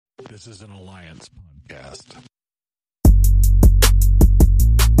This is an Alliance podcast.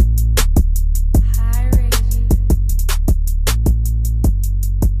 Hi, Reggie.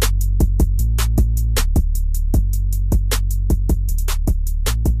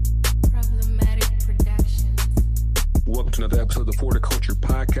 Problematic Productions. Welcome to another episode of the For the Culture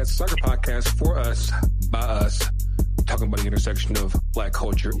podcast, soccer podcast for us, by us, talking about the intersection of Black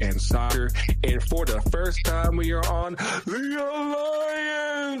culture and soccer. And for the first time, we are on the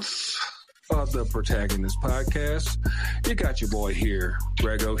Alliance of the Protagonist podcast. You got your boy here,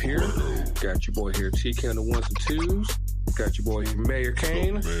 Grego here. Got your boy here, TK on the ones and twos. Got your boy here, Mayor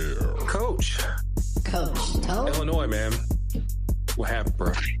Kane. Coach Toe? Illinois, man. What happened,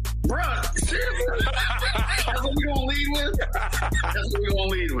 bro? Bruh, seriously? That's what we're going to lead with? That's what we're going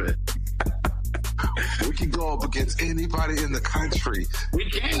to lead with. We can go up against anybody in the country. We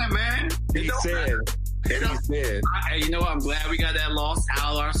can, man. He said. Hey, you know what? I'm glad we got that loss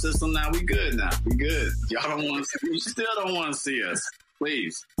out of our system now. We good now. We good. Y'all don't want to see, you still don't want to see us.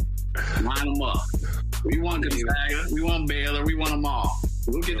 Please. Line them up. We want Gonzaga. We want Baylor. We want them all.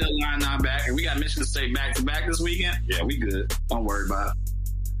 We'll get that line now back. And we got Michigan State back-to-back this weekend. Yeah, we good. Don't worry about it.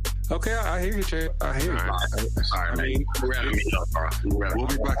 Okay, I hear you, Jay. I hear you. Sorry, man. We're having me up, bro. We'll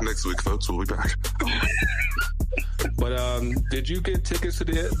be back next week, folks. We'll be back. But did you get tickets to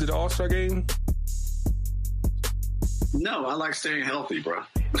the All-Star game? No, I like staying healthy, bro.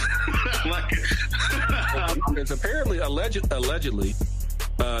 It's apparently, allegedly,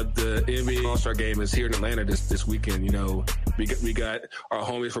 the NBA All-Star game is here in Atlanta this weekend. You know, we got our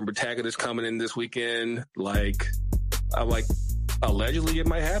homies from Protagonist coming in this weekend. Allegedly it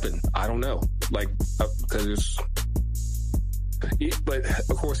might happen. I don't know. Because but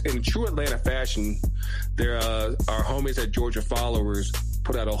of course, in true Atlanta fashion, there our homies at Georgia Followers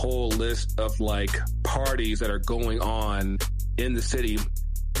put out a whole list of parties that are going on in the city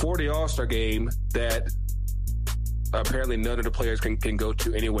for the All-Star game that apparently none of the players can go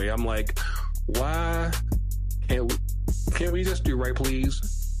to anyway. I'm like, why can't we just do right,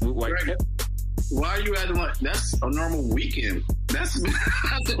 please? Why are you acting like that's a normal weekend? That's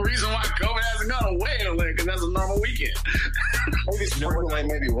the reason why COVID hasn't gone away in Atlanta, because that's a normal weekend. Maybe sprinkle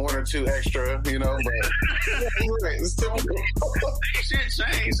maybe one or two extra, you know, but it's typical. Ain't shit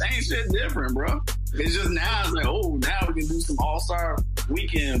changed. Ain't shit different, bro. It's just now it's now we can do some all-star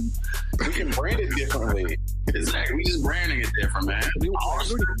weekend. We can brand it differently. Exactly. We just branding it different, man. All the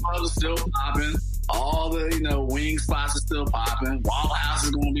strip clubs are still popping. All the, wing spots are still popping. Waffle House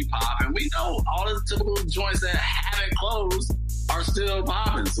is going to be popping. We know all the typical joints that haven't closed are still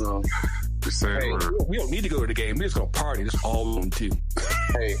popping. So, we don't need to go to the game. We're just going to party. That's all we want to do.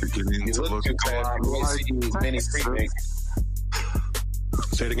 Hey, Beginning to look many street things.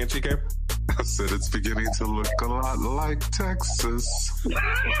 Say it again, TK. I said it's beginning to look a lot like Texas.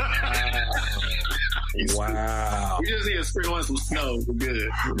 Wow. We just need to sprinkle in some snow. We're good.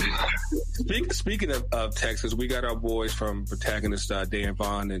 Speaking of Texas, we got our boys from Protagonist, Dan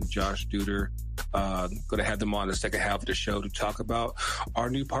Vaughn and Josh Duder. Going to have them on the second half of the show to talk about our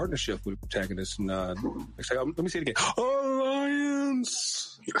new partnership with Protagonist. And let me say it again.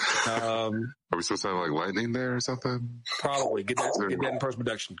 Alliance. Are we supposed to have lightning there or something? Probably. Get that in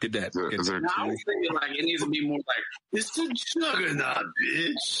post-production. Get that. Is there I was thinking it needs to be more it's the juggernaut,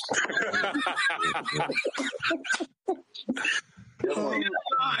 bitch.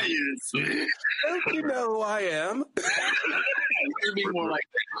 Alliance, man. You know who I am. It should be more like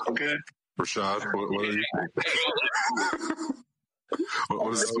that, okay? Rashad, what are you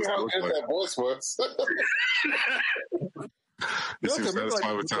what is this supposed to look like? That voice was. You seem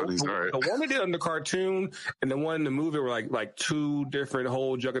satisfied with Tony's, all right. The one they did on the cartoon and the one in the movie were like two different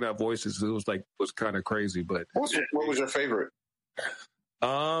whole Juggernaut voices. It was kind of crazy, but What was your favorite?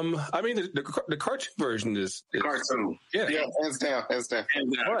 I mean the cartoon version is Cartoon. Yeah, hands down.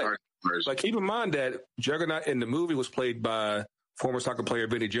 But keep in mind that Juggernaut in the movie was played by former soccer player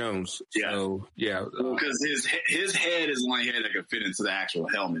Vinnie Jones. Yeah. So, yeah. Because his head is the only head that can fit into the actual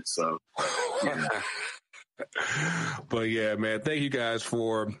helmet. So, yeah. But yeah, man, thank you guys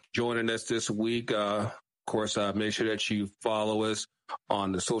for joining us this week. Of course, make sure that you follow us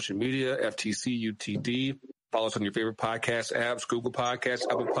on the social media, FTC UTD. Follow us on your favorite podcast apps, Google Podcasts,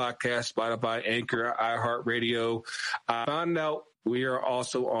 Apple Podcasts, Spotify, Anchor, iHeartRadio. I found out we are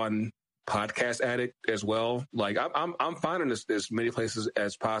also on Podcast Addict as well. I'm finding this as many places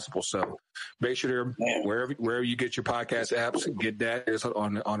as possible. So make sure wherever you get your podcast apps, get that. It's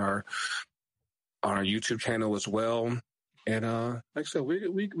on our YouTube channel as well. And like I said,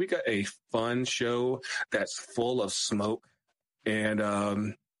 we got a fun show that's full of smoke, and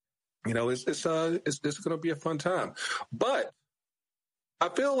it's going to be a fun time. But I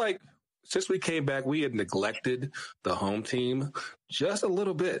feel like since we came back, we had neglected the home team just a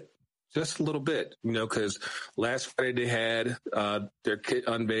little bit. Just a little bit, because last Friday they had their kit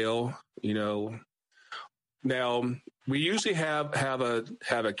unveil. Now we usually have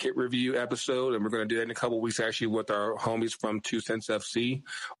a kit review episode, and we're going to do that in a couple of weeks, actually, with our homies from 2 Cents FC.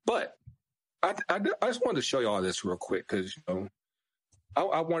 But I just wanted to show you all this real quick because I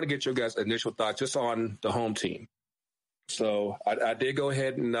want to get your guys' initial thoughts just on the home team. So I did go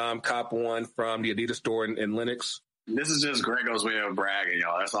ahead and cop one from the Adidas store in Lenox. This is just Grego's way of bragging,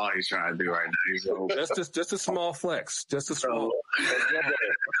 y'all. That's all he's trying to do right now. Just a small flex. Just a small.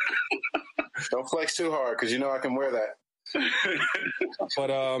 Don't flex too hard because I can wear that.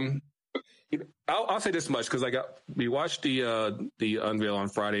 But I'll say this much because we watched the unveil on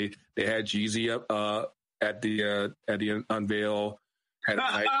Friday. They had Jeezy up at the unveil. Had a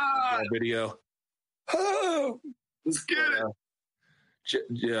nice video. Oh, it's good.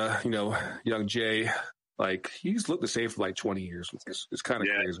 Young Jay. Like, he's looked the same for like 20 years. It's kind of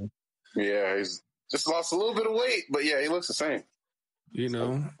crazy. Yeah, he's just lost a little bit of weight, but yeah, he looks the same.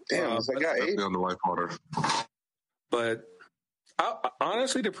 Damn, is that guy age? On the white powder. But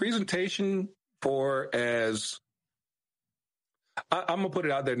honestly, the presentation I'm going to put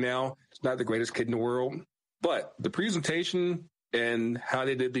it out there now. It's not the greatest kid in the world, but the presentation and how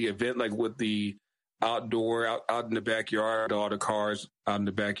they did the event, like with the outdoor, out in the backyard, all the cars out in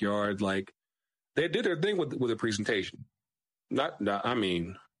the backyard, like, they did their thing with the presentation. I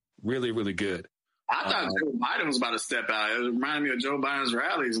mean, really, really good. I thought Joe Biden was about to step out. It reminded me of Joe Biden's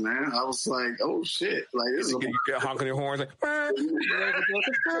rallies, man. I was like, oh, shit. Like, this is you get honking your horns like,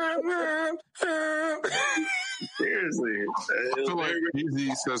 seriously. I feel like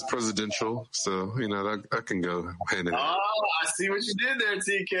Easy says presidential, so, that can go hand in hand. Oh, I see what you did there,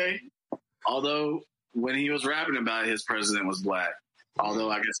 TK. Although, when he was rapping about it, his president was black.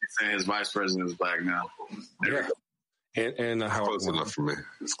 Although I guess he's saying his vice president is black now. Yeah. And it's close enough for me.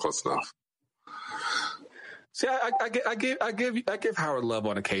 It's close enough. See, I give Howard love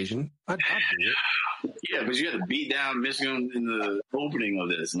on occasion. I do it. Yeah, but you had to beat down Michigan in the opening of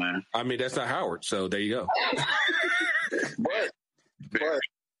this, man. I mean, that's not Howard, so there you go. but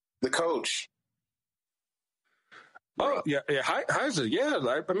the coach. Oh yeah, Heiser, yeah.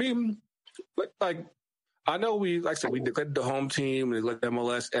 I mean, I know we declared the home team and let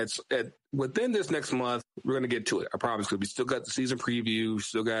MLS at within this next month. We're going to get to it. I promise. Because we still got the season preview,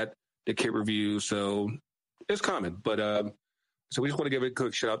 still got the kit review, so it's coming. But so we just want to give a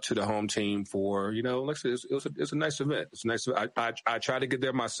quick shout out to the home team for like I said, it's a nice event. It's a nice. I tried to get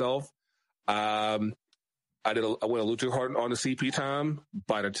there myself. I went a little too hard on the CP time.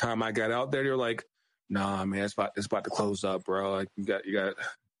 By the time I got out there, they were like, "Nah, man, it's about to close up, bro. Like you got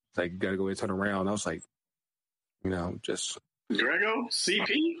to go ahead and turn around." I was like. Just Grego CP.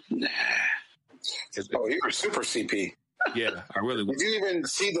 Nah. Oh, you were super CP. Yeah, I really was. Did you even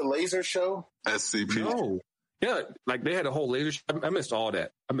see the laser show? SCP. No. Yeah, like they had a whole laser show. I missed all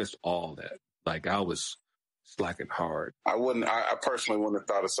that. Like I was slacking hard. I personally wouldn't have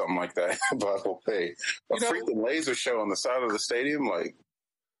thought of something like that. But hey, a freaking laser show on the side of the stadium, like.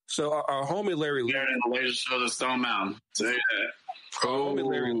 So our homie Larry. There in the laser show at Stone Mountain. Say that. Our homie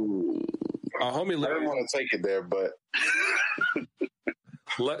Larry. Our homie Larry. I didn't want to take it there, but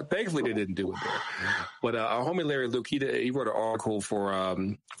thankfully they didn't do it there. But our homie Larry Luke, he wrote an article for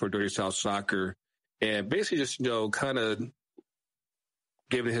Dirty South Soccer, and basically just kind of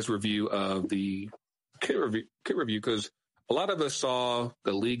giving his review of the kit review because a lot of us saw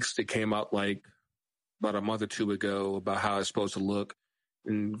the leaks that came out like about a month or two ago about how it's supposed to look,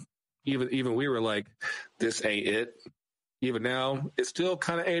 and even we were like, this ain't it. Even now, it's still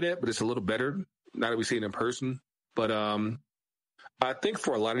kind of ain't it, but it's a little better now that we see it in person. But I think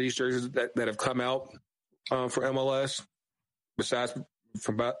for a lot of these jerseys that have come out for MLS, besides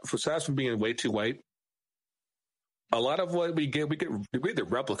from being way too white, a lot of what we get the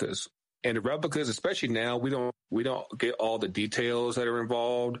replicas, and the replicas, especially now, we don't get all the details that are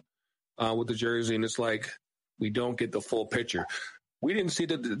involved with the jersey, and it's like we don't get the full picture. We didn't see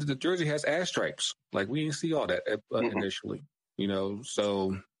that the jersey has ash stripes. Like, we didn't see all that initially,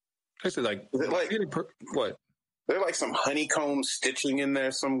 So, I said, what? There's like some honeycomb stitching in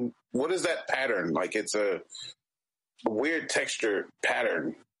there. What is that pattern? Like, it's a weird texture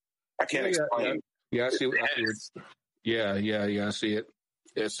pattern. I can't explain. Yeah, I see it. I see it.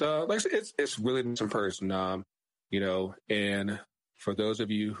 It's it's really nice in person. And for those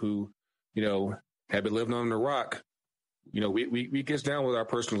of you who have been living on the rock. we get down with our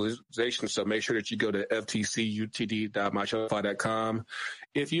personalization. So make sure that you go to ftcutd.myshopify.com.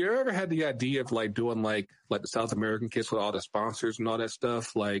 If you ever had the idea of like doing like the South American kits with all the sponsors and all that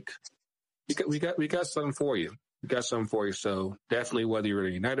stuff, like we got something for you. We got something for you. So definitely, whether you're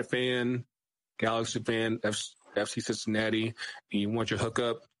a United fan, Galaxy fan, FC Cincinnati, and you want your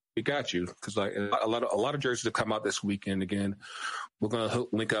hookup, we got you. Because like a lot of jerseys have come out this weekend. Again, we're gonna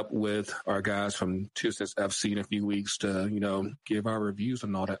link up with our guys from Two Cents FC in a few weeks to give our reviews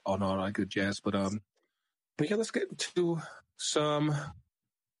and all that good jazz. But yeah, let's get into some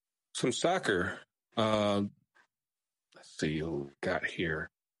soccer. Let's see who we got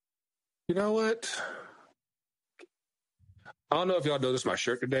here. You know what? I don't know if y'all noticed my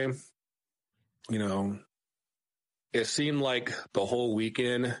shirt today. It seemed like the whole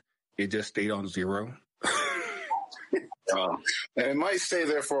weekend it just stayed on 0. And it might stay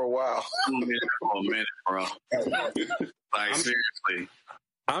there for a while. For a minute, bro. Like, seriously.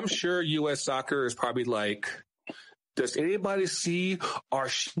 I'm sure U.S. Soccer is probably like, does anybody see our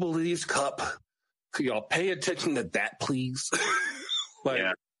She Believes Cup? Could y'all pay attention to that, please?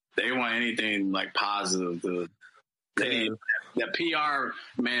 Yeah, they want anything like positive. The PR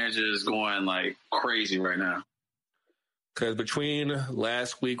manager is going like crazy right now. Because between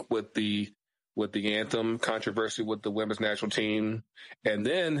last week with the anthem controversy with the women's national team, and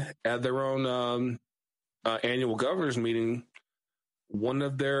then at their own annual governors meeting, one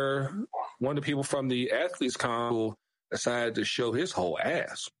of the people from the athletes council decided to show his whole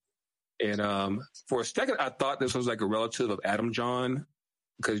ass. And for a second, I thought this was like a relative of Adam John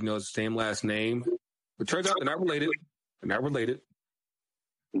because it's the same last name. It turns out they're not related.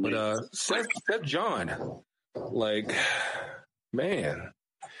 But Seth John, like, man,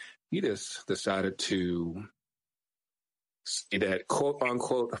 he just decided to say that quote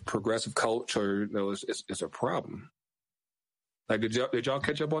unquote progressive culture is a problem. Like, did y'all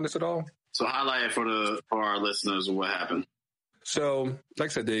catch up on this at all? So highlight it for our listeners what happened. So, like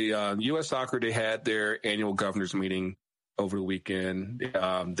I said, the U.S. Soccer, they had their annual governors meeting over the weekend.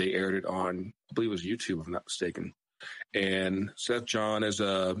 They aired it on, I believe it was YouTube, if I'm not mistaken. And Seth John he's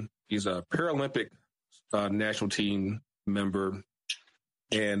a Paralympic national team member,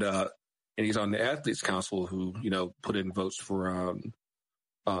 and he's on the athletes council who put in votes for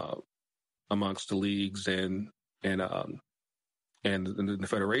amongst the leagues and the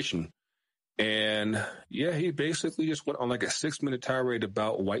federation. And yeah, he basically just went on like a 6-minute tirade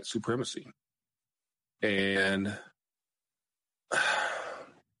about white supremacy. And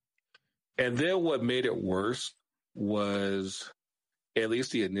then what made it worse was at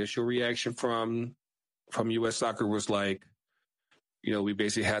least the initial reaction from U.S. Soccer was like, we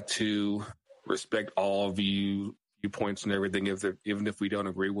basically had to respect all viewpoints and everything, even if we don't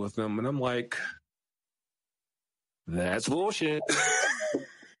agree with them. And I'm like, that's bullshit.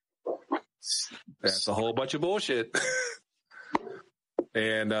 That's a whole bunch of bullshit.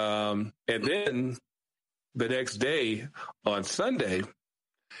 And then the next day on Sunday,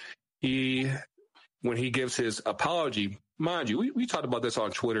 when he gives his apology, mind you, we talked about this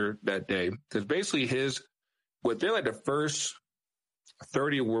on Twitter that day, because basically within like the first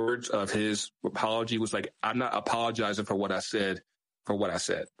 30 words of his apology was like, I'm not apologizing for what I said.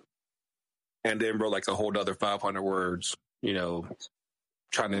 And then wrote like a whole other 500 words,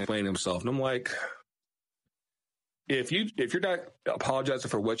 trying to explain himself. And I'm like, if you're not apologizing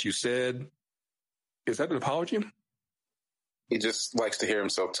for what you said, is that an apology? He just likes to hear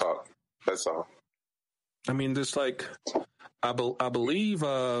himself talk. That's all. I mean, just like, I believe,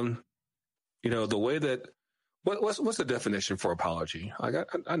 the way that, what's the definition for apology?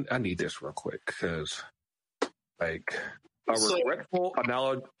 I need this real quick, because like a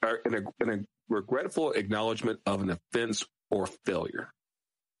regretful acknowledgement of an offense or failure.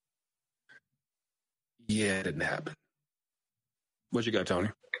 Yeah, it didn't happen. What you got, Tony?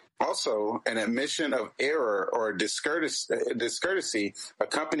 Also, an admission of error or discourtesy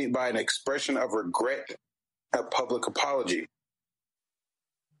accompanied by an expression of regret, a public apology.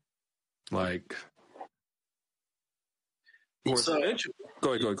 Like, go ahead.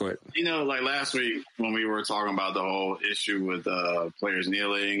 Like last week when we were talking about the whole issue with players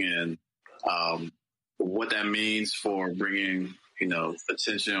kneeling and what that means for bringing,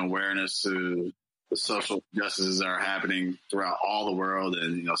 attention and awareness to the social injustices that are happening throughout all the world,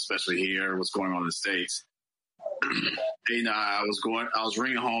 and especially here, what's going on in the States. I was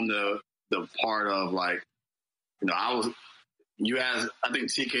bringing home the part of like, I think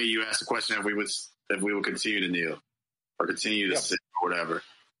TK, you asked the question if we would continue to kneel or continue to sit or whatever,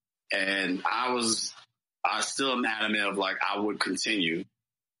 and I still am adamant of like I would continue,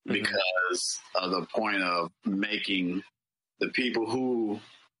 because of the point of making the people who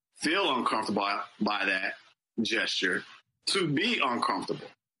feel uncomfortable by that gesture to be uncomfortable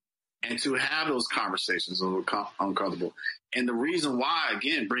and to have those conversations of uncomfortable. And the reason why,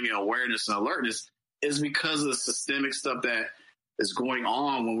 again, bringing awareness and alertness is because of the systemic stuff that is going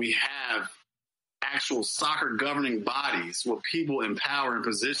on when we have actual soccer governing bodies with people in power and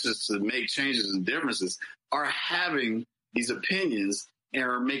positions to make changes and differences are having these opinions and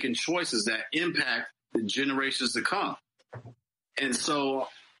are making choices that impact the generations to come. And so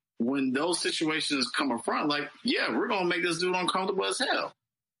when those situations come in front, like, yeah, we're going to make this dude uncomfortable as hell.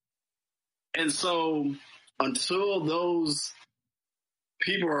 And so until those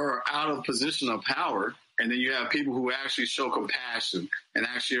people are out of position of power, and then you have people who actually show compassion and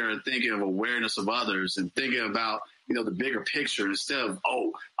actually are thinking of awareness of others and thinking about, you know, the bigger picture instead of,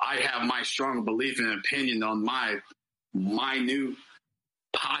 oh, I have my strong belief and opinion on my minute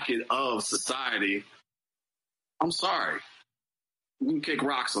pocket of society. I'm sorry. You can kick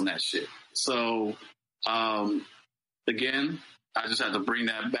rocks on that shit. So, again, I just have to bring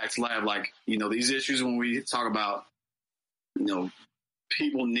that back to life. Like, you know, these issues when we talk about, you know,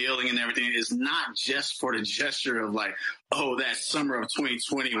 people kneeling and everything is not just for the gesture of like, oh, that summer of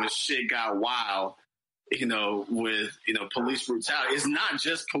 2020 when shit got wild, you know, with, you know, police brutality. It's not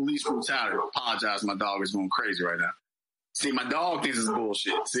just police brutality. I apologize. My dog is going crazy right now. See, my dog thinks it's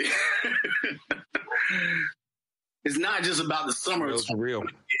bullshit. See, it's not just about the summer of 2020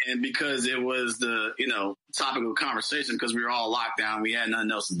 and because it was the, you know, topic of conversation because we were all locked down. We had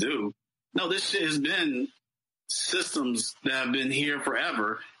nothing else to do. No, this shit has been systems that have been here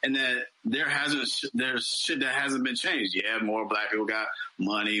forever and that there's shit that hasn't been changed. Yeah, more black people got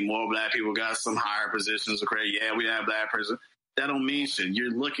money, more black people got some higher positions of credit. Yeah, we have black person. That don't mean shit.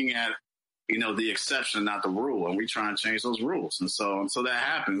 You're looking at, you know, the exception, not the rule, and we try and change those rules. And so until that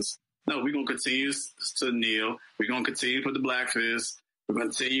happens, no, we're going to continue to kneel. We're going to continue to put the black fist. We're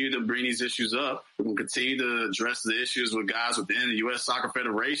going to continue to bring these issues up. We're going to continue to address the issues with guys within the U.S. Soccer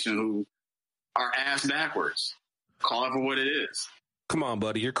Federation who are ass backwards. Call it for what it is. Come on,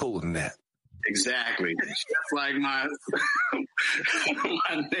 buddy. You're cooler than that. Exactly. Just like my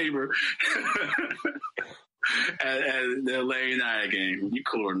neighbor at the Larry United game. You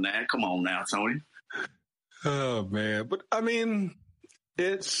cooler than that. Come on now, Tony. Oh, man. But, I mean,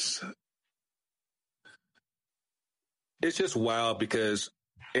 it's just wild because,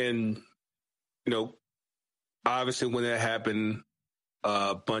 you know, obviously when that happened,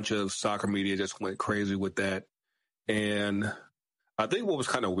 a bunch of soccer media just went crazy with that. And I think what was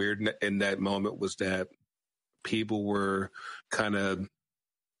kind of weird in that moment was that people were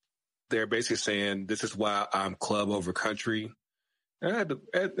they're basically saying, this is why I'm club over country. And I had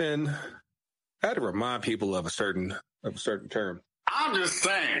to remind people of a certain term. I'm just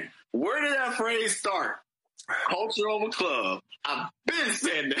saying, where did that phrase start? Culture over club. I've been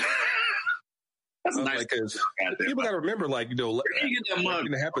saying that. That's nice. Because people got to remember, like, you know,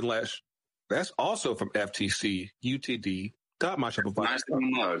 that happened last. That's also from FTC, UTD. Got my shop of nice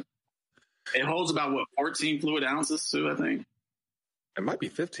mug. It holds about 14 fluid ounces too, I think. It might be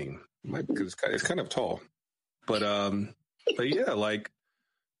 15. It might be because it's kind of tall. But yeah, like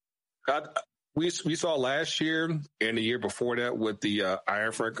we saw last year and the year before that with the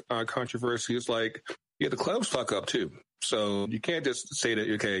Ironfront controversy. It's like, yeah, the clubs fuck up too. So you can't just say that,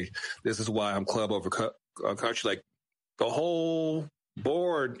 okay, this is why I'm club over country. Like the whole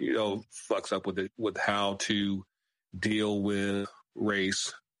board, you know, fucks up with how to deal with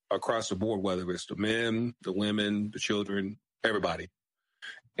race across the board, whether it's the men, the women, the children, everybody.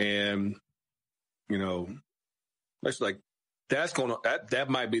 And, you know, it's like, that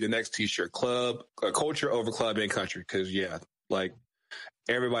might be the next t-shirt, club, culture over club and country. Cause yeah, like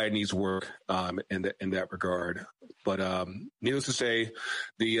everybody needs work, in that regard. But, needless to say,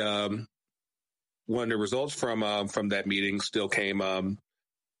 one of the results from that meeting still came,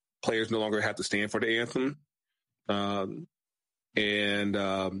 players no longer have to stand for the anthem. And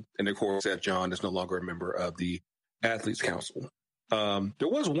of course, Seth John is no longer a member of the Athletes Council. There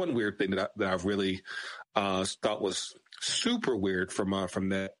was one weird thing that I really thought was super weird from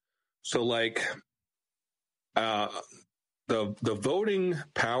that. So like the voting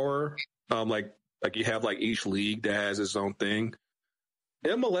power, like you have like each league that has its own thing.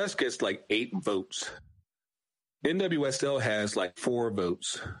 MLS gets like 8 votes. NWSL has like 4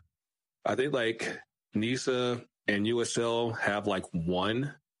 votes. I think like NISA and USL have like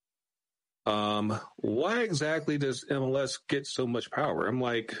 1. Why exactly does MLS get so much power? I'm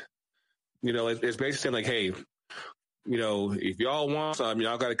like, you know, it's basically saying like, hey, you know, if y'all want something,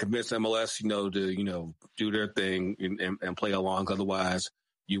 y'all got to convince MLS, you know, to, you know, do their thing and play along. Otherwise,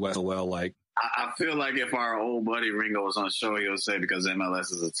 USOL. Like, I feel like if our old buddy Ringo was on the show, he would say because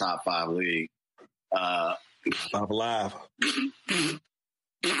MLS is a top 5 league. I'm alive.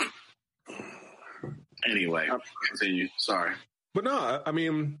 Anyway, continue. Sorry. But no, I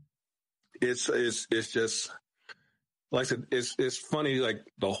mean, it's just like I said, it's funny. Like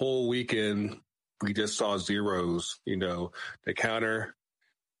the whole weekend, we just saw zeros. You know, the counter,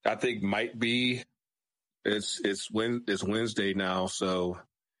 I think might be it's Wednesday now, so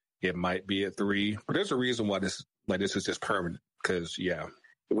it might be at 3. But there's a reason why this is just permanent. Because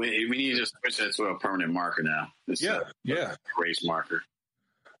we need to just switch that to a permanent marker now. It's a race marker.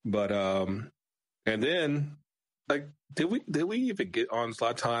 But and then like did we even get on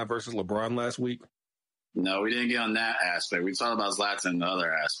Zlatan versus LeBron last week? No, we didn't get on that aspect. We talked about Zlatan the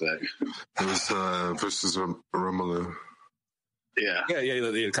other aspect. It was versus Romelu. Yeah.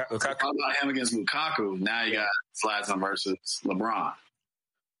 Lukaku. Talk about him against Lukaku. Now you got Zlatan versus LeBron.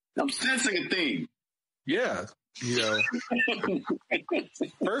 I'm sensing a theme. Yeah. You know,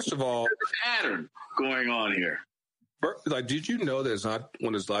 first of all, there's a pattern going on here. Like, did you know that it's not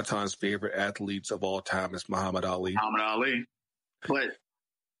one of Zlatan's favorite athletes of all time is Muhammad Ali? Muhammad Ali. But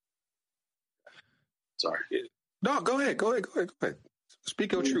sorry. No, go ahead.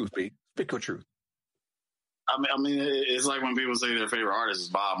 Speak your truth, B. Speak your truth. I mean, it's like when people say their favorite artist is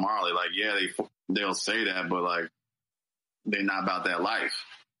Bob Marley. Like, yeah, they'll say that, but like, they're not about that life.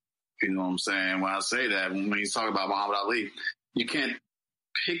 You know what I'm saying? When I say that, when he's talking about Muhammad Ali, you can't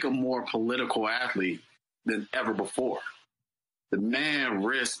pick a more political athlete than ever before. The man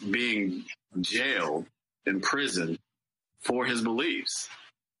risked being jailed in prison for his beliefs.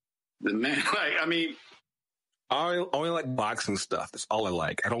 The man, like, I mean, I only like boxing stuff. That's all I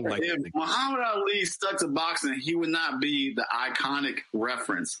like. I don't like. If Muhammad Ali stuck to boxing, he would not be the iconic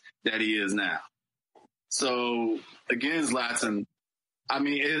reference that he is now. So again, Zlatan. I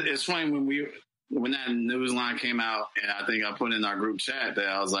mean, it's funny when that news line came out, and I think I put in our group chat that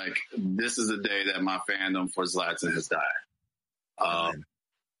I was like, "This is the day that my fandom for Zlatan has died."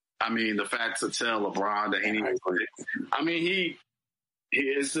 I mean, the fact to tell LeBron that he needs, I mean,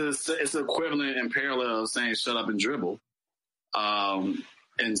 it's equivalent and parallel of saying "shut up and dribble," and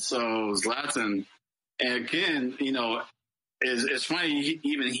so Zlatan, and again, you know, it's funny you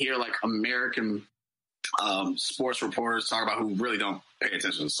even hear like American sports reporters talk about who really don't pay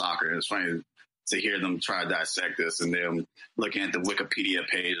attention to soccer. It's funny to hear them try to dissect this and them looking at the Wikipedia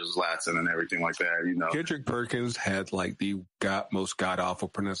page of Zlatan and everything like that. You know, Kendrick Perkins had like the most god awful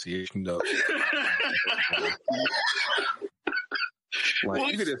pronunciation though.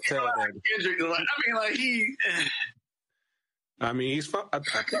 Like, you could just tell that. Kendrick, I mean, he's from. I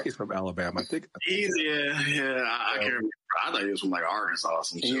think he's from Alabama. I think he's I can't remember. I thought he was from like Arkansas or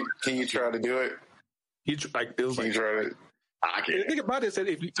some shit. Can you try to do it? It was Can you try to? I can't. Think about it. That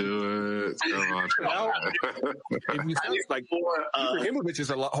if you Do it. Come on. if you say, like Ibrahimovic is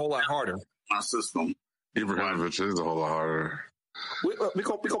whole lot harder. My system. Ibrahimovic is a whole lot harder. We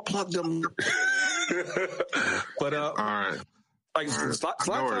gonna plug them. But all right. Like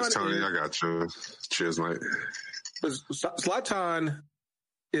No worries, Tony. I got you. Cheers, mate. Zlatan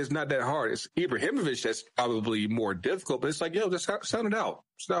is not that hard. It's Ibrahimovic that's probably more difficult. But it's like, yo, just sound it out.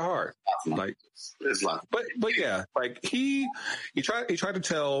 It's not hard. Like it's like, but yeah, like he tried to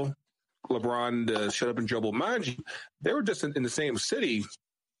tell LeBron to shut up and dribble. Mind you, they were just in the same city.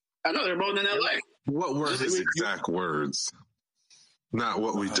 I know they're both in LA. What were his exact words? Not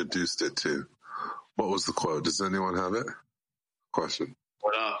what we deduced it to. What was the quote? Does anyone have it? Question.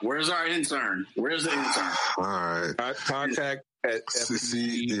 Where's our intern? Where's the intern? All right. Contact at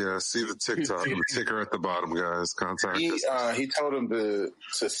see the TikTok, the ticker at the bottom, guys. Contact us. He told him to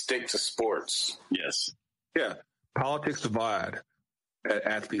stick to sports. Yes. Yeah. Politics divide.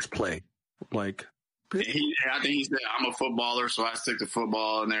 Athletes play. Like I think he said, "I'm a footballer, so I stick to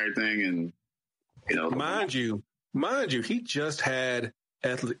football and everything." And you know, mind you, he just had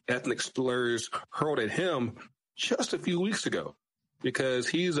ethnic slurs hurled at him just a few weeks ago. Because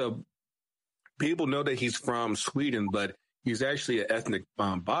people know that he's from Sweden, but he's actually an ethnic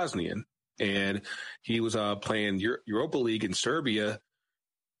Bosnian, and he was playing Europa League in Serbia.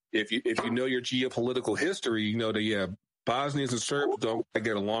 If you know your geopolitical history, you know that Bosnians and Serbs don't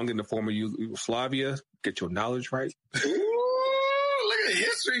get along in the former Yugoslavia. Get your knowledge right. Ooh, look at the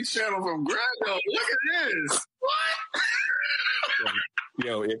History Channel from Grego. Look at this. What?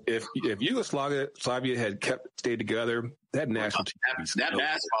 Yo, if Yugoslavia had stayed together, that national team, that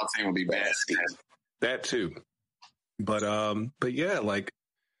basketball team would be bad. That too, but yeah, like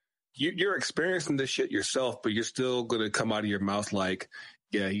you're experiencing this shit yourself, but you're still gonna come out of your mouth like,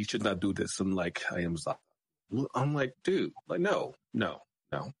 yeah, you should not do this. I'm like, dude, like, no.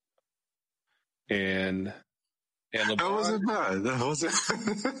 No. And LeBron, that wasn't bad. That wasn't.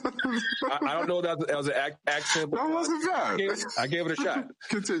 I don't know if that was an accent. That wasn't bad. I gave it a shot.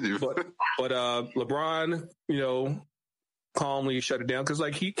 Continue. But LeBron, calmly shut it down because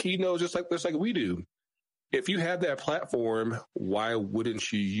like he knows just like we do. If you have that platform, why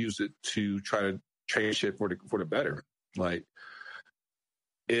wouldn't you use it to try to change shit for the better? Like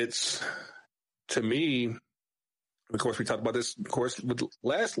it's, to me, of course we talked about this, of course, with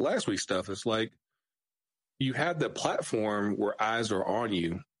last week's stuff. It's like you have the platform where eyes are on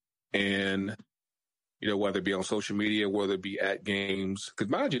you, and whether it be on social media, whether it be at games, because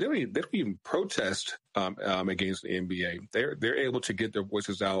mind you, they don't even protest against the NBA. They're able to get their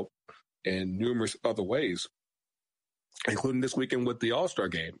voices out in numerous other ways, including this weekend with the All-Star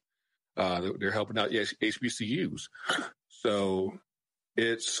game. They're helping out HBCUs. So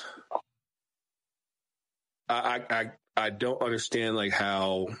it's I don't understand like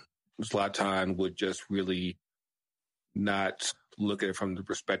how Zlatan would just really not look at it from the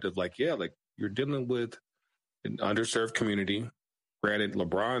perspective like, yeah, like you're dealing with an underserved community. Granted,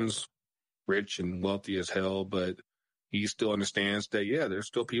 LeBron's rich and wealthy as hell, but he still understands that, yeah, there's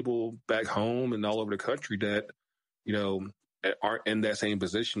still people back home and all over the country that, aren't in that same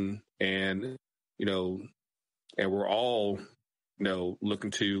position. And, and we're all,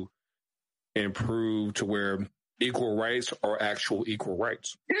 looking to improve to where equal rights are actual equal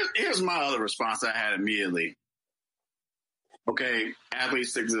rights. Here's my other response I had immediately. Okay,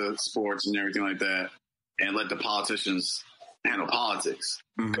 athletes stick to sports and everything like that, and let the politicians handle politics.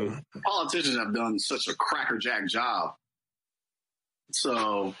 Mm-hmm. Politicians have done such a crackerjack job.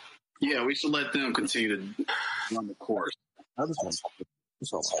 So, yeah, we should let them continue to run the course.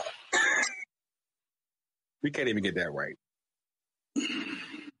 We can't even get that right.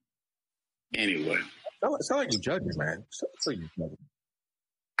 Anyway. It's not like you're judging, man. It's like you're judging.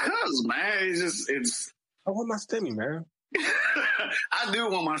 Because, man, it's... I want my stimmy, man. I do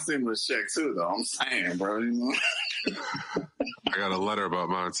want my stimulus check, too, though. I'm saying, bro. I got a letter about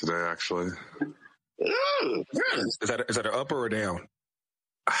mine today, actually. Ooh, really? Is that an up or a down?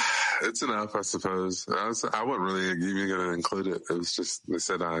 It's an up, I suppose. I wasn't really even going to include it. It was just, they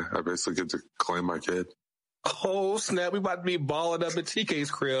said I basically get to claim my kid. Oh, snap. We about to be balling up at TK's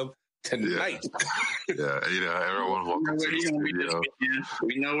crib tonight. Yeah, everyone, welcome to the studio.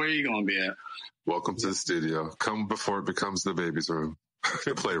 We know where you're going to be at. Welcome to the studio. Come before it becomes the baby's room.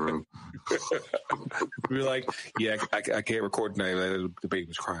 The playroom. We're like, yeah, I can't record tonight. The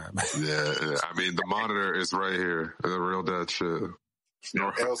baby's crying. Yeah. I mean, the monitor is right here. The real dad shit.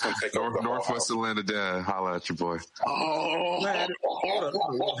 Northwest Atlanta dad, holla at your boy. Oh, man,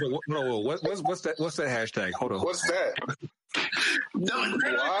 what's that? What's that hashtag? Hold on. What's that? No,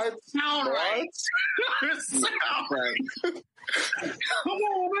 what? Sound right. Sound right. Come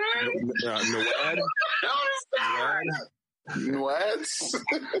on, man. What?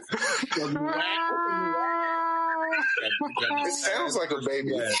 It sounds like a baby.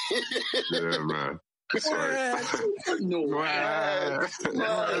 Yeah, man. That's right. That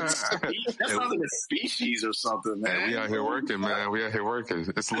sounds like a species or something, man. Hey, we out here working, man. We out here working.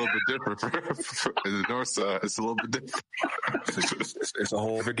 It's a little bit different. In the north side, it's a little bit different. It's a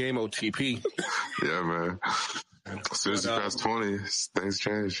whole other game, OTP. Yeah, man. As soon as you pass 20, things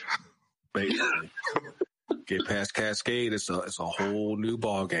change. Get past Cascade, it's a whole new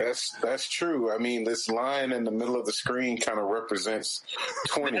ball game. That's true. I mean, this line in the middle of the screen kind of represents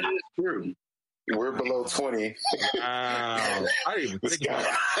 20. That is true. We're below 20. Wow. I didn't even think about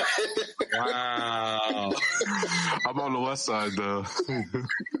it. Wow. I'm on the west side, though.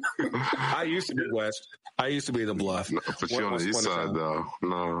 I used to be west. I used to be the bluff. No, but you're on the east side, though.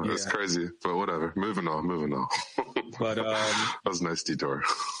 No, yeah. It's crazy. But whatever. Moving on. But that was a nice detour.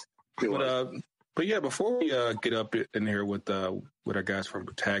 But yeah, before we get up in here with our guys from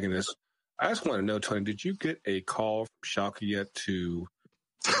Protagonist, I just want to know, Tony, did you get a call from Schalke yet to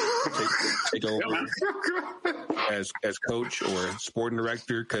take over as coach or sporting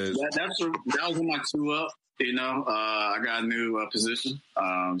director? Because that was on my 2-up. I got a new position.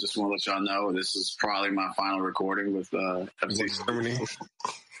 Just want to let y'all know this is probably my final recording with FC Germany.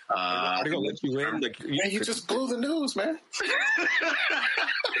 Are they gonna let you in? Like, you just blew the news, man.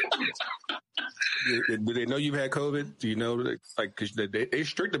 Do they know you've had COVID? Do you know, like, because they're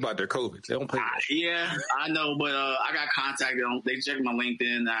strict about their COVID. They don't play. Yeah, I know, but I got contacted. They checked my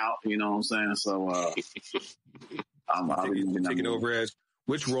LinkedIn out. You know what I'm saying? So I'm taking over as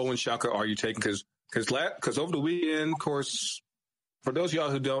which role in Schalke are you taking? Because over the weekend, of course, for those of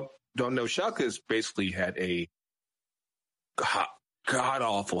y'all who don't know, Schalke has basically had a god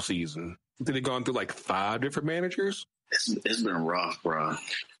awful season. They've gone through like 5 different managers. It's been rough, bro.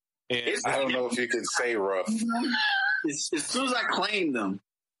 And I don't know if you can say rough. As soon as I claimed them,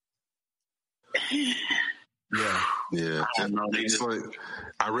 yeah, Yeah, I don't know, they it's just- like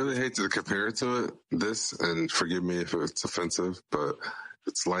I really hate to compare it to this, and forgive me if it's offensive, but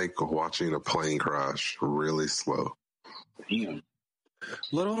it's like watching a plane crash really slow. damn.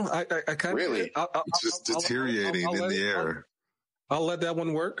 little. I kind of Really? It's just deteriorating in the air. I'll let that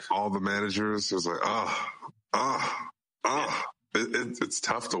one work. All the managers was like, it's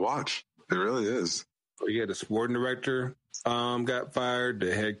tough to watch. It really is. Yeah, the sporting director got fired.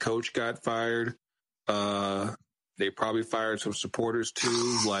 The head coach got fired. They probably fired some supporters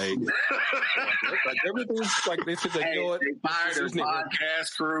too. Like everything's like they said. Hey, You know what? they fired their This is-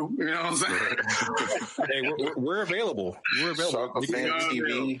 podcast crew. You know what I'm saying? Hey, we're available. We're available. Soccer fan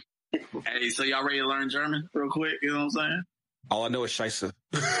TV. Hey, so y'all ready to learn German real quick? You know what I'm saying? All I know is Scheisse.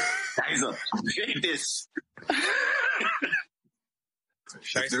 Guys, take this.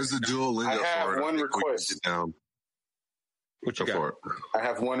 If there's a Duolingo I have for it, one I think we can request. sit down. What you Go got? for it. I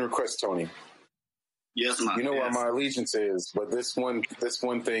have one request, Tony. Yes, my You know yes. where my allegiance is, but this one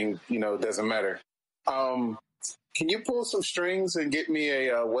thing, doesn't matter. Can you pull some strings and get me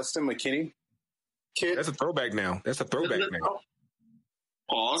a Weston McKinney kit? That's a throwback now. That's a throwback now.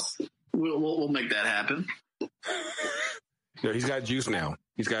 Pause. We'll make that happen. Yeah, he's got juice now.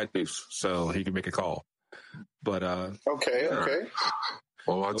 He's got juice, so he can make a call. But Okay.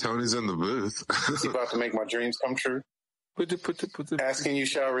 Well, while Tony's in the booth, He's about to make my dreams come true. put the Asking you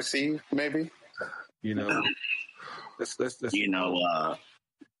shall receive, maybe. you know, let's You know,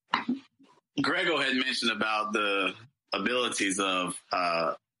 Grego had mentioned about the abilities of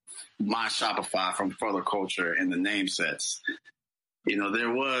My Shopify from Further Culture and the name sets. You know,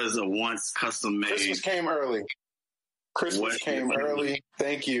 there was a once custom made Christmas came early. Christmas What? came early.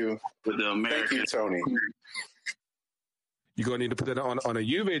 Thank you. with the Thank American. you, Tony. you're gonna need to put that on a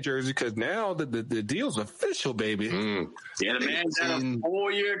Juve jersey because now the deal's official, baby. Yeah, the man got a 18.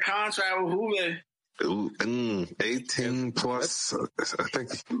 4-year contract with Juve. 18 plus, I think.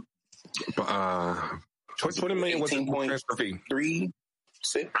 20 million was the 18.3. transfer fee.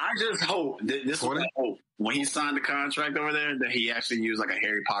 6. I just hope this is what I 20? hope when he signed the contract over there that he actually used like a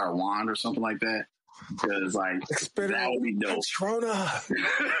Harry Potter wand or something like that. Because like that would be dope. Patrona.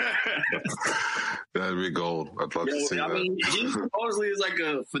 That'd be gold. I'd love to see I that. mean, he supposedly is like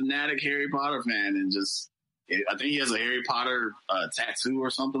a fanatic Harry Potter fan, and I think he has a Harry Potter tattoo or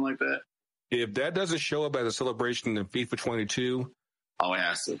something like that. If that doesn't show up as a celebration in FIFA 22, Oh, it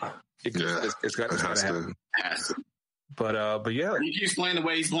has to. it's got It to has happen. Has to. But yeah, If he keeps playing the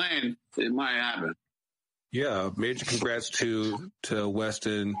way he's playing, it might happen. yeah. Major congrats to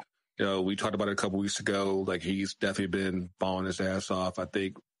Weston. You know, we talked about it a couple weeks ago. Like he's definitely been balling his ass off. I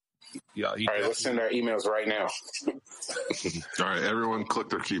think. Yeah. All right, let's send our emails right now. All right, everyone click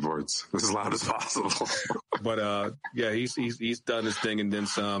their keyboards as loud as possible. But yeah, he's done his thing and then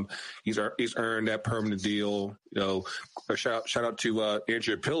some. He's earned that permanent deal. You know, a shout out to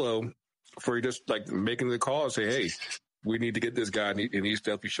Andrew Pillow for just like making the call and say, hey, we need to get this guy, and he's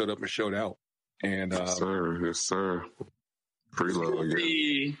definitely showed up and showed out. And Yes, sir. Preload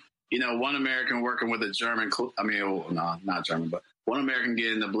again. One American working with a German. Not German, but one American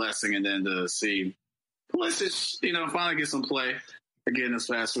getting the blessing, and then to see Pulisic, finally get some play again this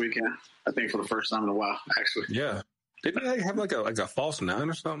past weekend. I think for the first time in a while, actually. yeah, didn't they have like a false 9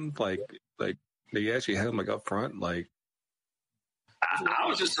 or something? Like they actually had him like up front, like. I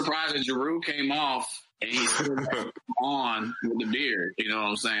was just surprised that Giroud came off and he's still on with the beard. You know what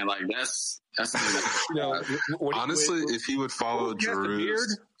I'm saying? Like that's Honestly, if he would follow He has the beard?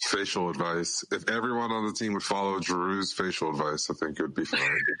 Giroud's facial advice, if everyone on the team would follow Giroud's facial advice, I think it would be fine.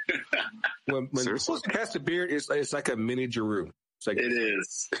 when Seriously? Pulisic has the beard, it's like a mini Giroud. It's like it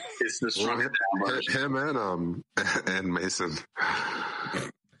is. It's the shrunk down version. Him and Mason.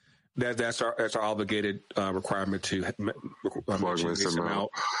 that's our obligated requirement to Plug Mason out.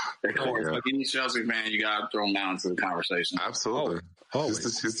 Of course, like any Chelsea fan, you got to throw him out into the conversation. Absolutely. Oh, He's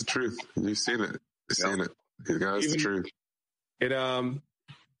the truth. You've seen it. He's got the truth. And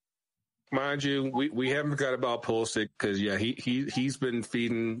mind you, we haven't forgot about Pulisic because he's been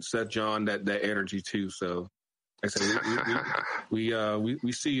feeding Seth John that energy too. So like I said,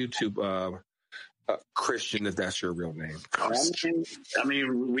 we see you too, Christian, if that's your real name. I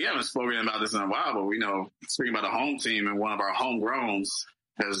mean, we haven't spoken about this in a while, but speaking about the home team and one of our homegrowns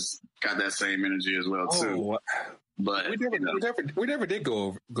has got that same energy as well too. But we never did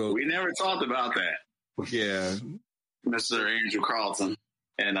go. We never talked about that. Yeah, Mr. Andrew Carlton,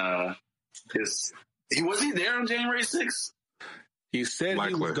 and was he there on January 6th? he said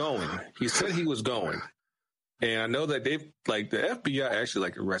he was going. He said he was going. And I know that they've like the FBI actually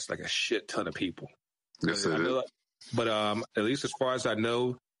like arrests like a shit ton of people. Yes, they did. But at least as far as I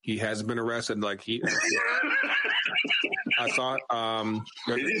know, he hasn't been arrested. Like I saw.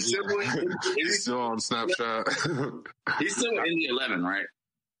 Is he Still on Snapchat. He's still in the 11, right?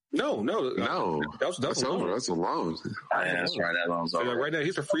 No. That's over. That's a loan. Yeah, that's right. That loan's So, over. like, right now,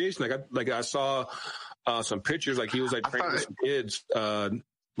 he's a free agent. I saw some pictures. Like he was like training with some kids.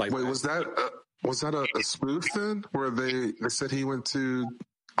 Wait, was that a spoof then? Where they said he went to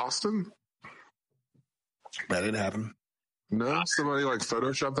Austin? That didn't happen. No, somebody like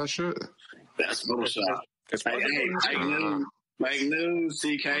photoshopped that shit. That's Photoshop. It's Fake news,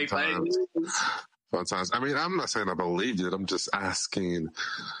 CK. Fake news. Fun times. I mean, I'm not saying I believed it. I'm just asking.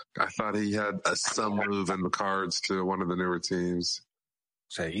 I thought he had some move in the cards to one of the newer teams.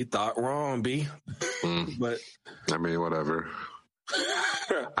 Say you thought wrong, B. But I mean, whatever.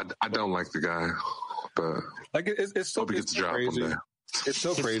 I don't like the guy, but like it's so, hope he gets a job crazy. someday. It's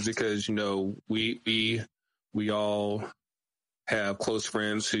so crazy because we all have close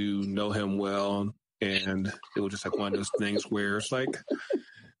friends who know him well, and it was just like one of those things where it's like,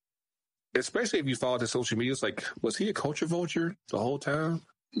 especially if you follow the social media, it's like, was he a culture vulture the whole time?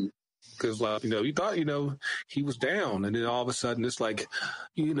 Because you thought he was down, and then all of a sudden it's like,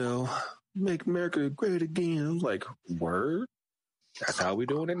 make America great again. I'm like, word. That's how we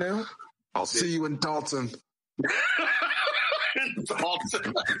doing it now? I'll see you in Dalton.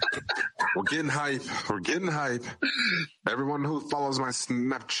 We're getting hype. Everyone who follows my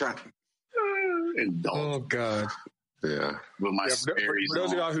Snapchat. Oh God. Yeah. With my For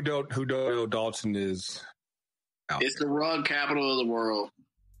those of y'all who don't know, Dalton is out. It's the rug capital of the world.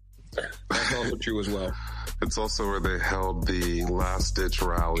 That's also true as well. It's also where they held the last-ditch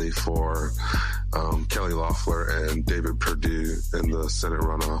rally for Kelly Loeffler and David Perdue in the Senate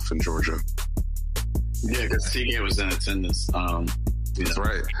runoff in Georgia. Yeah, because TK was in attendance. That's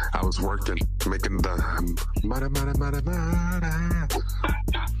right. I was working, making the mada.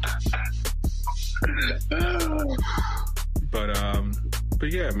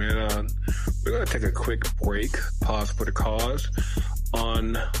 But yeah, man, we're gonna take a quick break, pause for the cause.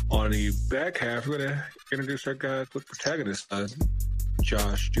 On the back half, we're gonna introduce our guys with protagonists,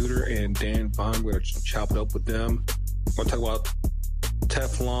 Josh Juder and Dan Vaughn. We're gonna chop it up with them. We're gonna talk about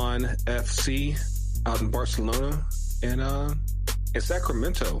Teflon FC out in Barcelona and in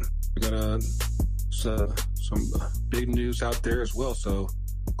Sacramento. We're gonna some big news out there as well. So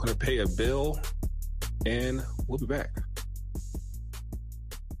I'm gonna pay a bill, and we'll be back.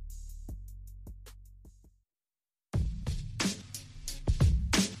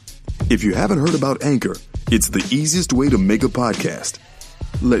 If you haven't heard about Anchor, it's the easiest way to make a podcast.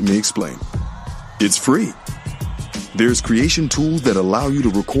 Let me explain. It's free. There's creation tools that allow you to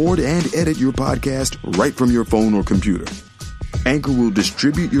record and edit your podcast right from your phone or computer. Anchor will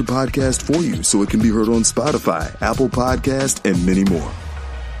distribute your podcast for you so it can be heard on Spotify, Apple Podcast, and many more.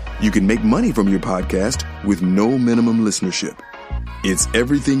 You can make money from your podcast with no minimum listenership. It's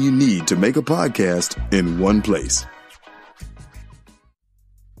everything you need to make a podcast in one place.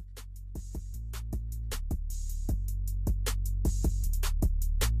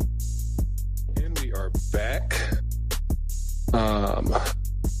 Back.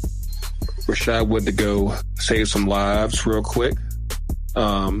 Rashad went to go save some lives real quick.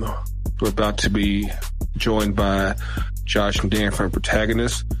 We're about to be joined by Josh and Dan from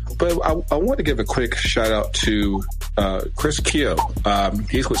Protagonists. But I want to give a quick shout out to Chris Keogh.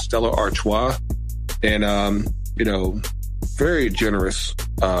 He's with Stella Artois, and very generous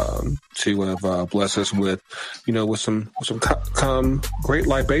to have blessed us with some great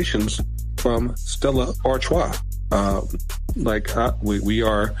libations from Stella Artois. We're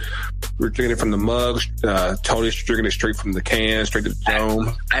drinking it from the mugs. Tony's drinking it straight from the can, straight to the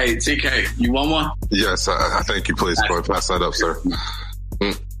dome. Hey, TK, you want one? Yes, I thank you. Please go ahead, pass that up, sir.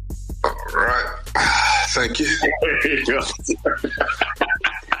 All right. Thank you.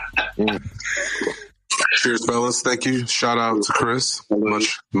 Cheers, fellas. Thank you. Shout out to Chris.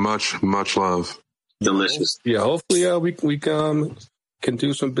 Much love. Delicious. Yeah, hopefully we can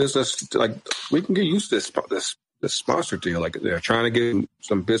do some business. Like we can get used to this sponsor deal. Like they're trying to get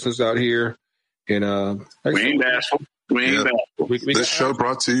some business out here. And we ain't bashful. This show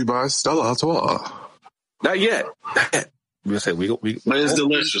brought to you by Stella Artois. Not yet. We'll say we but it's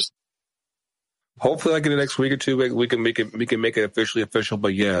delicious. Hopefully, like in the next week or two, we can make it officially official.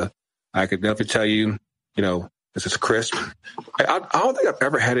 But yeah, I could definitely tell you, this is crisp. I don't think I've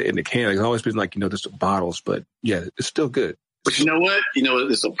ever had it in the can. It's always been like, just the bottles. But yeah, it's still good. But you know what?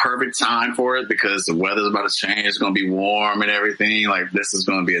 It's a perfect time for it because the weather's about to change. It's going to be warm and everything. Like, this is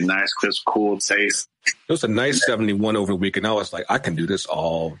going to be a nice, crisp, cool taste. It was a nice 71 over the weekend. I was like, I can do this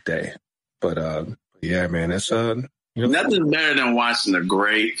all day. But, yeah, man, it's, nothing better than watching a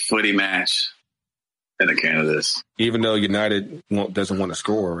great footy match in a can of this. Even though United doesn't want to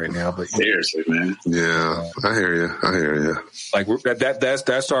score right now, but seriously, man. Yeah, I hear you. Like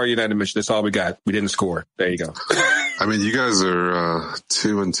that's our United mission. That's all we got. We didn't score. There you go. I mean, you guys are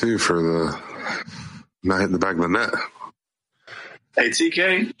 2-2 for the not hitting the back of the net. Hey,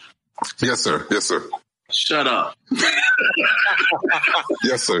 TK. Yes, sir. Shut up.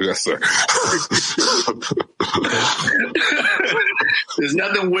 Yes, sir. There's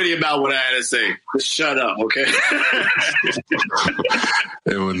nothing witty about what I had to say. Just shut up, okay?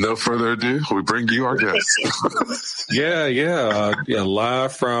 And with no further ado, we bring you our guest. Yeah.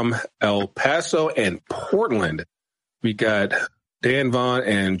 Live from El Paso and Portland, we got Dan Vaughn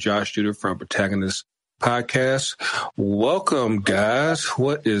and Josh Judah from Protagonist Podcast. Welcome, guys.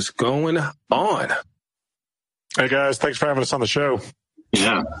 What is going on? Hey, guys. Thanks for having us on the show.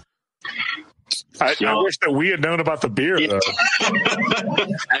 Yeah. I wish that we had known about the beer, though. Hey,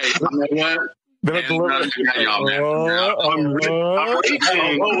 you know what? Then Water.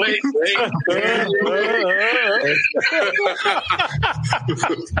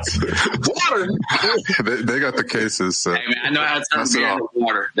 They got the cases. So. Hey, man, I know how to turn beer into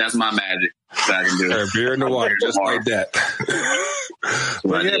water. That's my magic. So I can do it. Beer in the water, just like that.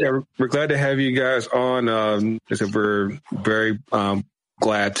 But yeah, we're glad to have you guys on. We're very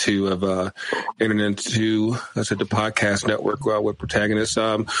glad to have entered into the podcast network with Protagonists.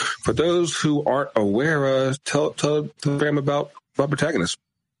 For those who aren't aware, tell them about Protagonists.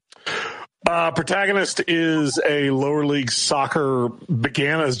 Protagonist is a lower league soccer,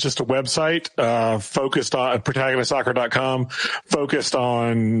 began as just a website, focused on protagonistsoccer.com, focused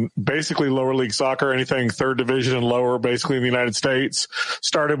on basically lower league soccer, anything third division and lower, basically in the United States.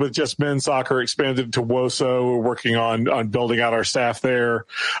 Started with just men's soccer, expanded to WOSO. We're working on building out our staff there.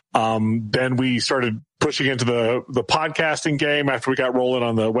 Then we started pushing into the podcasting game after we got rolling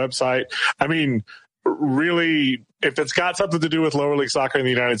on the website. I mean, really, if it's got something to do with lower league soccer in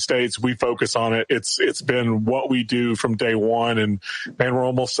the United States, we focus on it. It's been what we do from day one, and man, we're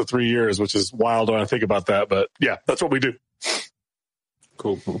almost to 3 years, which is wild when I think about that. But yeah, that's what we do.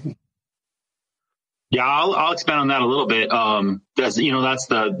 Cool. Yeah, I'll expand on that a little bit. That's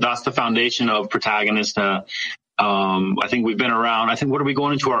the foundation of Protagonist. I think we've been around. I think, what are we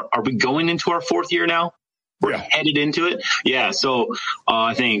going into are we going into our fourth year now? We're headed into it. Yeah. So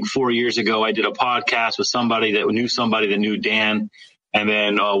I think 4 years ago, I did a podcast with somebody that knew Dan. And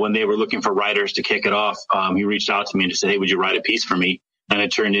then when they were looking for writers to kick it off, he reached out to me and just said, hey, would you write a piece for me? And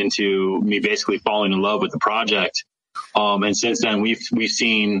it turned into me basically falling in love with the project. And since then, we've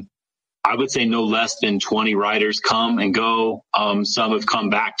seen, I would say, no less than 20 writers come and go. Some have come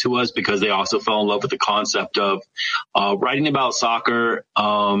back to us because they also fell in love with the concept of writing about soccer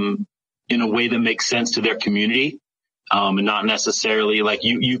in a way that makes sense to their community, and not necessarily like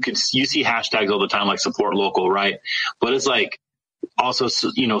you see hashtags all the time like support local, right? But it's like also,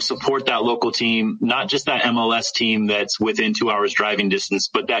 support that local team, not just that MLS team that's within 2 hours driving distance,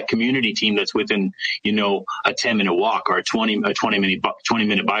 but that community team that's within, a 10-minute walk or a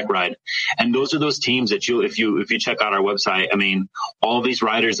 20-minute bike ride. And those are those teams that if you check out our website, I mean, all these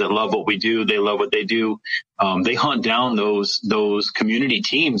riders that love what we do, they love what they do. They hunt down those community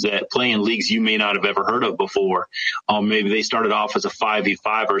teams that play in leagues you may not have ever heard of before. Maybe they started off as a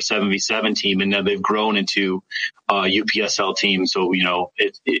 5v5 or a 7v7 team, and now they've grown into a UPSL team. So,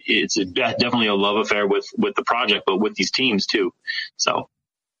 it's definitely a love affair with the project, but with these teams too. So.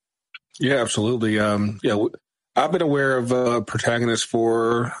 Yeah, absolutely. I've been aware of Protagonists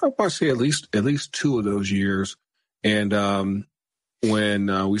for, I want to say at least 2 of those years. And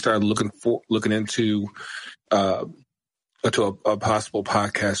when we started looking into a possible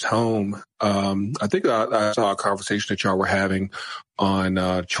podcast home, I think I saw a conversation that y'all were having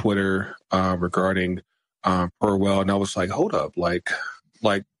on Twitter regarding Purwell, and I was like, hold up, like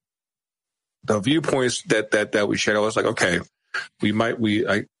the viewpoints that we shared. I was like, okay,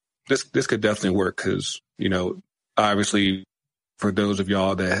 this could definitely work because obviously for those of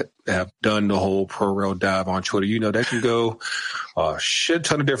y'all that have done the whole Purwell dive on Twitter, that can go a shit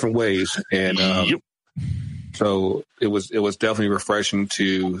ton of different ways, and so it was definitely refreshing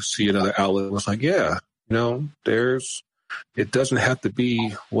to see another outlet. It was like, it doesn't have to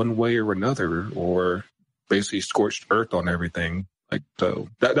be one way or another, or basically scorched earth on everything. Like, so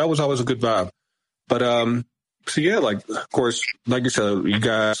that was always a good vibe. But of course, like you said, you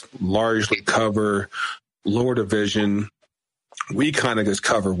guys largely cover lower division we kind of just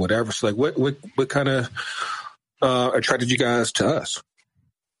cover whatever. So like, what kind of attracted you guys to us?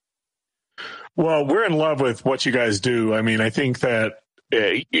 Well, we're in love with what you guys do. I mean, I think that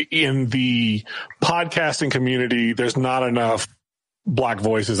in the podcasting community, there's not enough Black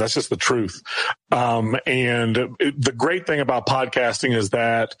voices. That's just the truth. And the great thing about podcasting is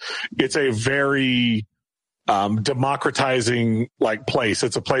that it's a very democratizing place.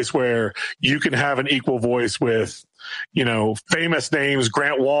 It's a place where you can have an equal voice with, famous names.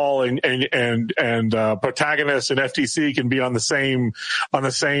 Grant Wall and Protagonist and FTC can be on the same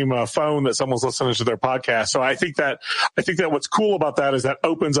phone that someone's listening to their podcast. So I think that what's cool about that is that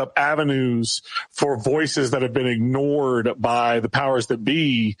opens up avenues for voices that have been ignored by the powers that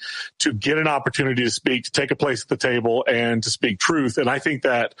be to get an opportunity to speak, to take a place at the table, and to speak truth. And I think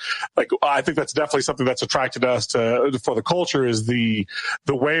that that's definitely something that's attracted us for the culture is the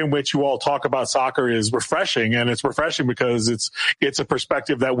way in which you all talk about soccer is refreshing, and it's refreshing because it's a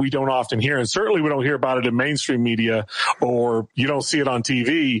perspective that we don't often hear, and certainly we don't hear about it in mainstream media, or you don't see it on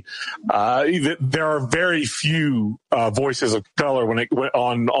TV. There are very few voices of color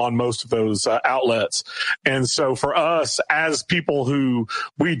on most of those outlets, and so for us as people who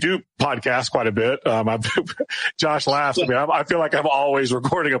we do podcast quite a bit, Josh laughs at me. I feel like I'm always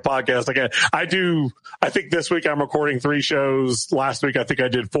recording a podcast. I think this week I'm recording 3 shows. Last week I think I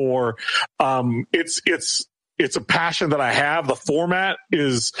did 4. It's a passion that I have. The format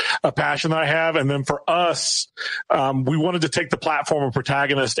is a passion that I have. And then for us, we wanted to take the platform of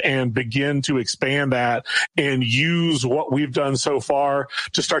Protagonist and begin to expand that and use what we've done so far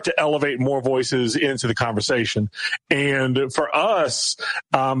to start to elevate more voices into the conversation. And for us,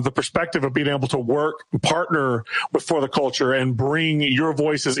 the perspective of being able to partner with For the Culture and bring your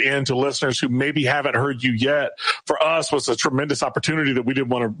voices in to listeners who maybe haven't heard you yet, for us was a tremendous opportunity that we didn't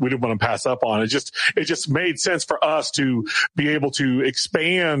want to pass up on. It just made sense for us to be able to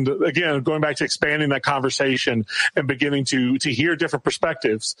expand, again, going back to expanding that conversation and beginning to hear different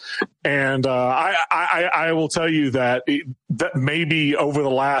perspectives. And I will tell you that maybe over the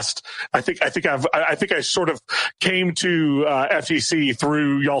last, I think I sort of came to FTC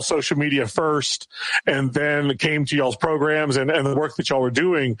through y'all's social media first, and then came to y'all's programs and the work that y'all were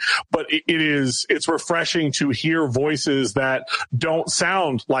doing. But it's refreshing to hear voices that don't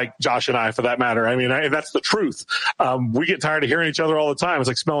sound like Josh and I, for that matter. I mean, that's the truth. We get tired of hearing each other all the time. It's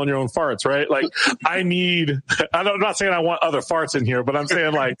like smelling your own farts, right? Like I'm not saying I want other farts in here, but I'm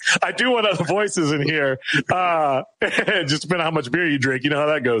saying I do want other voices in here. Just depending on how much beer you drink, you know how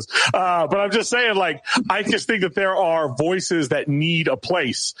that goes. But I'm just saying, I just think that there are voices that need a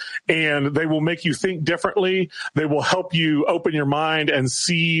place, and they will make you think differently. They will help you open your mind and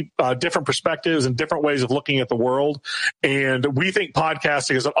see different perspectives and different ways of looking at the world. And we think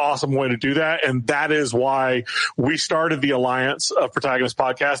podcasting is an awesome way to do that. And that is why we started the Alliance of Protagonist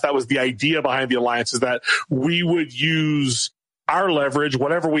Podcast. That was the idea behind the Alliance, is that we would use our leverage,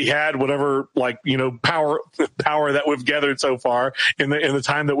 whatever we had, whatever power that we've gathered so far in the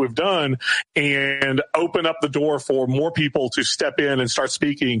time that we've done, and open up the door for more people to step in and start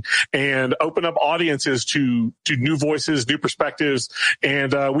speaking, and open up audiences to new voices, new perspectives.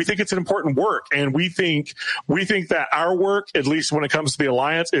 And we think it's an important work, and we think that our work, at least when it comes to the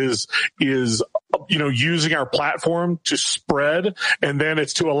Alliance, is using our platform to spread, and then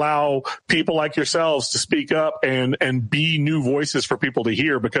it's to allow people like yourselves to speak up and be new voices for people to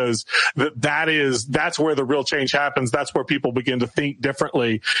hear, because that's where the real change happens. That's where people begin to think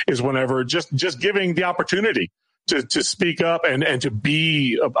differently, is whenever just giving the opportunity to speak up and to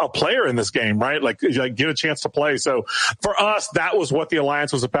be a player in this game, right? Like get a chance to play. So for us, that was what the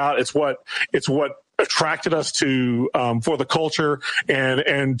Alliance was about. It's what attracted us to For the Culture,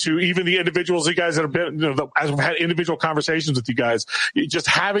 and to even the individuals, you guys that have been, as we've had individual conversations with you guys, just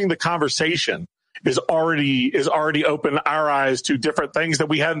having the conversation is already opened our eyes to different things that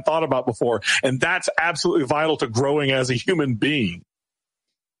we hadn't thought about before. And that's absolutely vital to growing as a human being.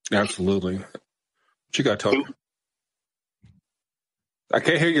 Absolutely. What you got, Tony? I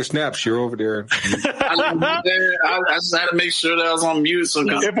can't hear your snaps. You're over there. I just had to make sure that I was on mute. So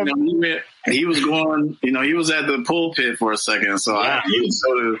he was going, he was at the pulpit for a second. So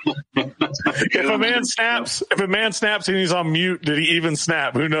if a man snaps and he's on mute, did he even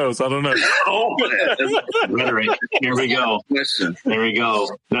snap? Who knows? I don't know. Rhetoric. Here we go. There we go.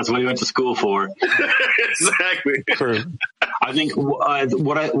 That's what he went to school for. Exactly. True. I think what I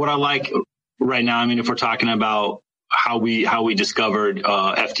like right now, I mean, if we're talking about how we discovered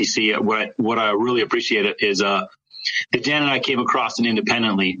FTC, what I really appreciate is that Dan and I came across it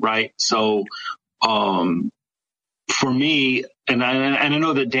independently, right? So for me, and I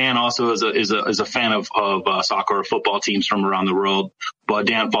know that Dan also is a fan of soccer or football teams from around the world, but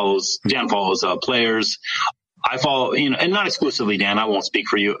Dan follows players. I follow, and not exclusively Dan, I won't speak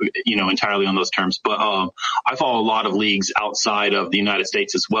for you, entirely on those terms, but I follow a lot of leagues outside of the United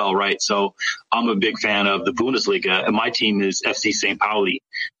States as well, right? So I'm a big fan of the Bundesliga, and my team is FC St. Pauli.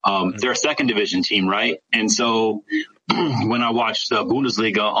 They're a second division team, right? And so when I watch the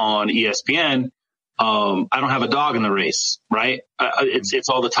Bundesliga on ESPN, I don't have a dog in the race, right? It's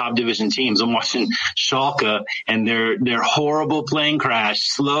all the top division teams. I'm watching Schalke and their horrible plane crash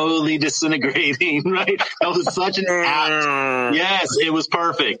slowly disintegrating, right? That was such an apt. Yes, it was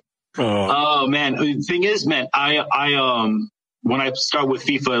perfect. Oh man. The thing is, man, I when I start with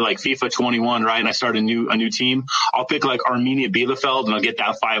FIFA, like FIFA 21, right? And I start a new team, I'll pick like Arminia Bielefeld and I'll get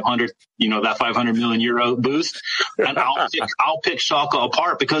that 500 million euro boost. And I'll pick Schalke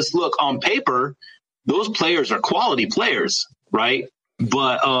apart because look, on paper, those players are quality players, right?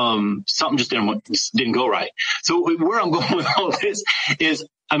 But something just didn't go right. So where I'm going with all this is,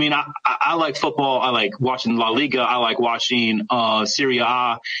 I mean, I like football. I like watching La Liga. I like watching Serie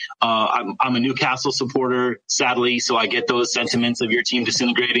A. I'm a Newcastle supporter, sadly, so I get those sentiments of your team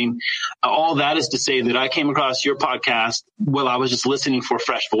disintegrating. All that is to say that I came across your podcast while I was just listening for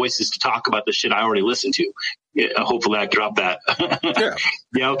fresh voices to talk about the shit I already listened to. Yeah, hopefully I dropped that.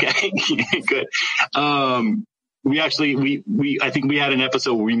 Yeah. Okay. Good. I think we had an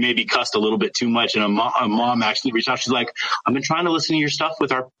episode where we maybe cussed a little bit too much, and a mom actually reached out. She's like, "I've been trying to listen to your stuff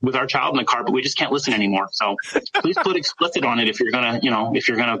with our child in the car, but we just can't listen anymore. So please put explicit on it if you're gonna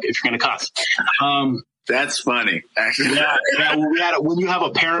cuss." That's funny, actually. Yeah. When you have a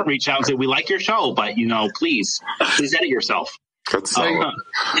parent reach out and say, "We like your show, but please edit yourself." That's that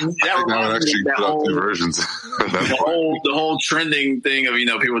would actually put up the versions. the whole trending thing of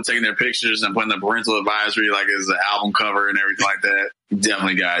people taking their pictures and putting the parental advisory like as an album cover and everything like that.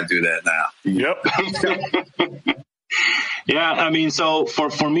 Definitely gotta do that now. Yep. Yeah, I mean, so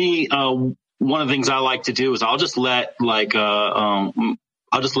for me, one of the things I like to do is I'll just let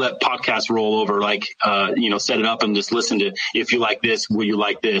podcasts roll over, set it up and just listen to, if you like this, will you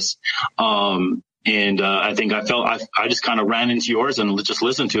like this? And I think I just kind of ran into yours and just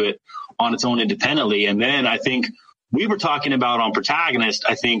listened to it on its own independently. And then I think we were talking about on Protagonist,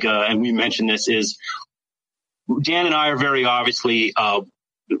 I think, and we mentioned this, is Dan and I are very obviously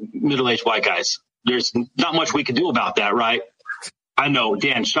middle-aged white guys. There's not much we can do about that, right? I know,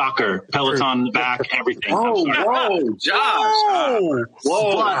 Dan, shocker, Peloton in the back, everything. Whoa, Josh.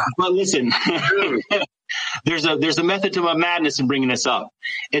 Whoa. But listen, there's a method to my madness in bringing this up.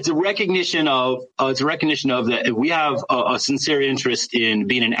 It's a recognition of that we have a sincere interest in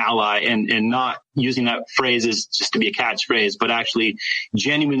being an ally and not using that phrase as just to be a catchphrase, but actually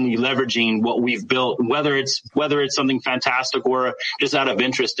genuinely leveraging what we've built, whether it's something fantastic or just out of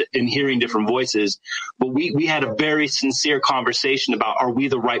interest in hearing different voices. But we had a very sincere conversation about, are we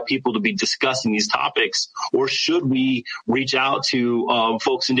the right people to be discussing these topics, or should we reach out to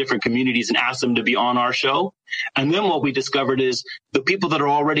folks in different communities and ask them to be on our show? And then what we discovered is the people that are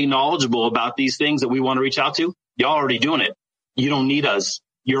already knowledgeable about these things that we want to reach out to, y'all already doing it. You don't need us.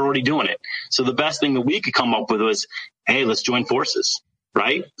 You're already doing it. So the best thing that we could come up with was, hey, let's join forces,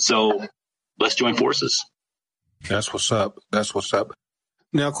 right? So let's join forces. That's what's up.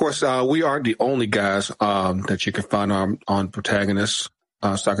 Now, of course, we aren't the only guys that you can find on Protagonist,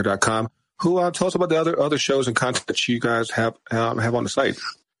 soccer.com. Who tell us about the other shows and content that you guys have on the site?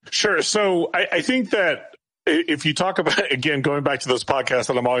 Sure. So I think that if you talk about, again, going back to those podcasts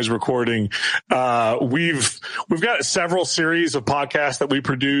that I'm always recording, we've got several series of podcasts that we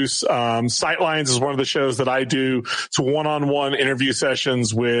produce. Sightlines is one of the shows that I do. It's one-on-one interview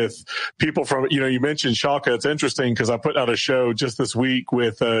sessions with people from, you mentioned Schalke. It's interesting because I put out a show just this week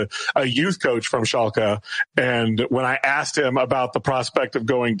with a youth coach from Schalke. And when I asked him about the prospect of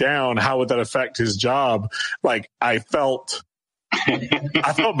going down, how would that affect his job? I felt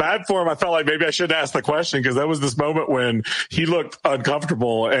bad for him. I felt like maybe I shouldn't ask the question, because that was this moment when he looked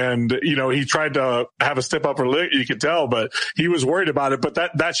uncomfortable and, he tried to have a step up or lick, you could tell, but he was worried about it. But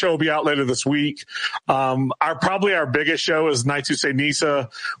that show will be out later this week. Our biggest show is Naituse Nisa.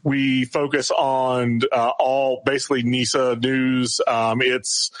 We focus on all basically Nisa news.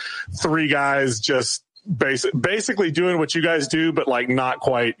 It's three guys just basically doing what you guys do, but not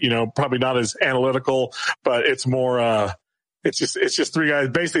quite, probably not as analytical, but it's more It's just three guys.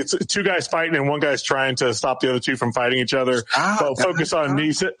 Basically, it's two guys fighting and one guy's trying to stop the other two from fighting each other. So focus on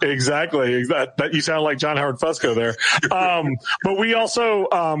me. Exactly. That you sound like John Howard Fusco there. But we also,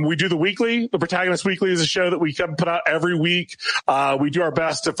 we do the weekly. The Protagonist Weekly is a show that we put out every week. We do our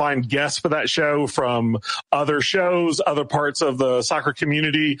best to find guests for that show from other shows, other parts of the soccer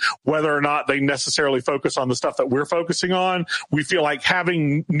community, whether or not they necessarily focus on the stuff that we're focusing on. We feel like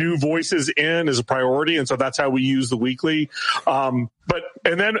having new voices in is a priority. And so that's how we use the weekly.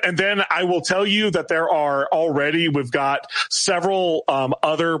 And then I will tell you that we've got several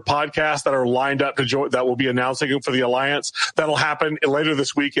other podcasts that are lined up to join, that will be announcing for the Alliance. That'll happen later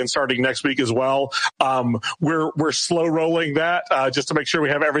this week and starting next week as well. We're slow rolling that just to make sure we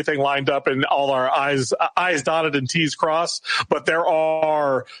have everything lined up and all our I's dotted and T's crossed. But there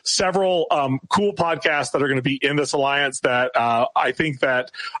are several cool podcasts that are going to be in this Alliance that I think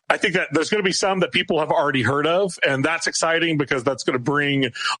that there's going to be some that people have already heard of, and that's exciting because that's going to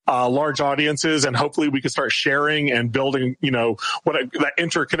bring large audiences, and hopefully we can start sharing and building, that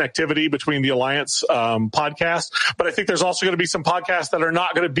interconnectivity between the Alliance podcast. But I think there's also going to be some podcasts that are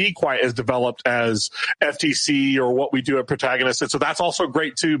not going to be quite as developed as FTC or what we do at Protagonist. And so that's also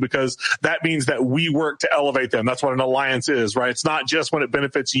great too, because that means that we work to elevate them. That's what an alliance is, right? It's not just when it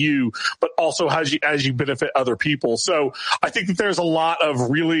benefits you, but also as you benefit other people. So I think that there's a lot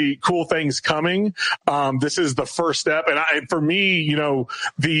of really cool things coming. This is the first step. And for me,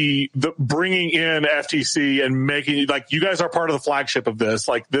 the bringing in FTC and making, like, you guys are part of the flagship of this.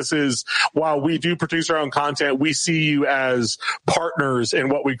 Like, this is, while we do produce our own content, we see you as partners in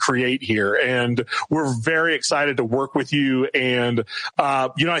what we create here. And we're very excited to work with you. And, I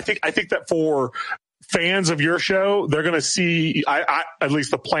think that for fans of your show, they're going to see, at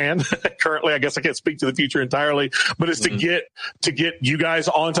least the plan currently, I guess I can't speak to the future entirely, but is to get you guys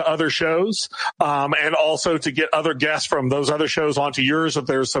onto other shows, and also to get other guests from those other shows onto yours. If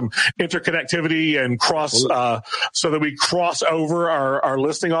there's some interconnectivity and so that we cross over our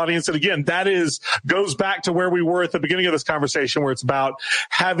listening audience. And again, goes back to where we were at the beginning of this conversation, where it's about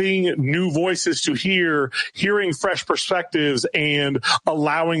having new voices to hearing fresh perspectives and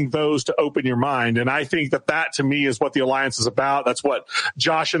allowing those to open your mind. And I think that to me is what the Alliance is about. That's what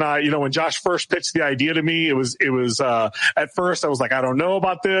Josh and I, when Josh first pitched the idea to me, it was at first I was like, I don't know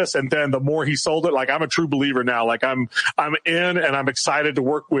about this. And then the more he sold it, like, I'm a true believer now. Like, I'm in, and I'm excited to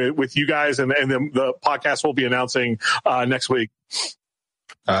work with you guys, and the podcast will be announcing next week.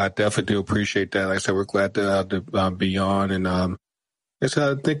 I definitely do appreciate that. Like I said, we're glad to be on. And I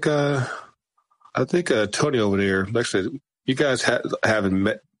think Tony over there, like I said, you guys haven't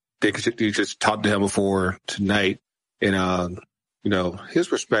met. You just talked to him before tonight, and his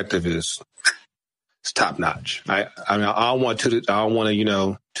perspective is top notch. I don't want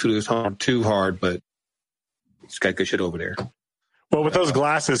to toot his horn too hard, but he's got good shit over there. Well, with those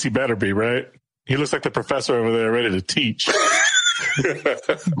glasses, he better be, right. He looks like the professor over there, ready to teach.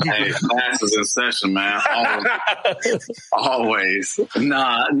 Hey, classes in session, man. Always.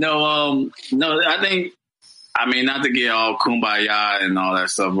 No. I think. Not to get all kumbaya and all that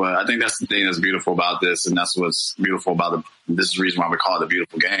stuff, but I think that's the thing that's beautiful about this, and that's what's beautiful about this is the reason why we call it a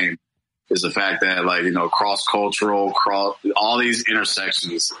beautiful game, is the fact that, cross-cultural, all these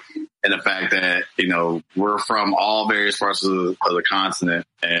intersections, and the fact that, we're from all various parts of the continent,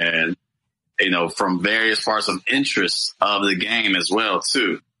 and, from various parts of interest of the game as well,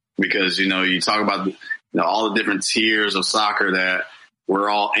 too. Because, you talk about, all the different tiers of soccer that we're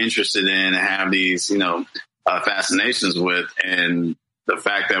all interested in and have these, fascinations with, and the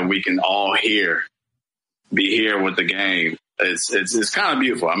fact that we can all be here with the game, it's kind of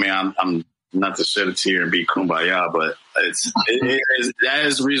beautiful. I'm not to shed a tear and be kumbaya, but that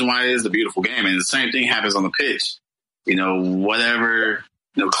is the reason why it is the beautiful game. And the same thing happens on the pitch. Whatever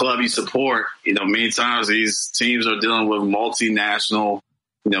club you support, many times these teams are dealing with multinational,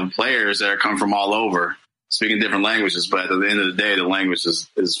 players that come from all over, speaking different languages. But at the end of the day, the language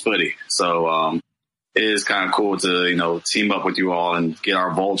is footy. So it is kind of cool to, team up with you all and get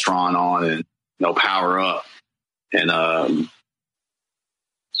our Voltron on and, power up and,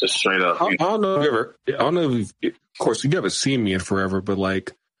 just straight up. I don't know if of course, you haven't seen me in forever, but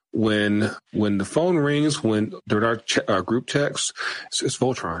like when the phone rings, when during our group text, it's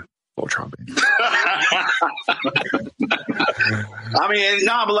Voltron. Voltron, baby.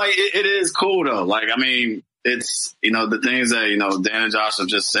 But like, it is cool though. Like, it's, the things that, Dan and Josh have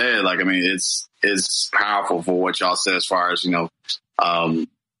just said, like, it's powerful for what y'all said as far as, y'all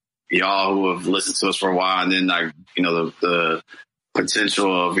who have listened to us for a while, and then like, the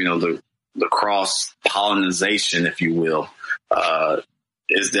potential of, the cross pollination, if you will,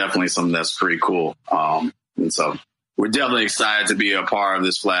 is definitely something that's pretty cool. And so we're definitely excited to be a part of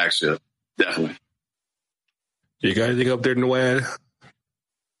this flagship. Definitely. You got anything up there, Nawad?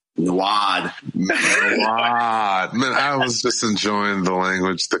 Nawad. Man, I was just enjoying the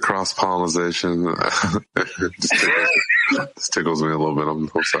language, the cross pollination. Just tickles me a little bit. I'm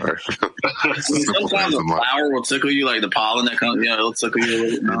sorry. Sometimes the flower will tickle you, like the pollen that comes. It'll tickle you a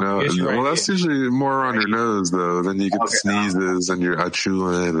little bit. Well, that's usually more on your nose, though. Then you get the sneezes and you're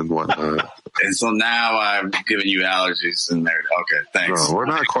chewing and whatnot. And so now I've given you allergies in there. Okay, thanks. No, we're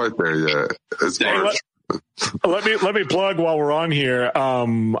not quite there yet. It's March. Let me plug while we're on here.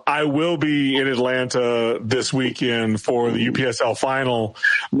 I will be in Atlanta this weekend for the UPSL final.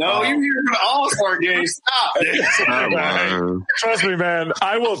 No, you're here for the All-Star game. Stop. Trust me, man.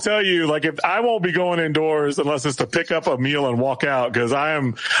 I will tell you, like, if I won't be going indoors unless it's to pick up a meal and walk out, because I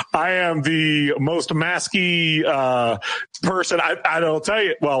am the most masky person. I don't tell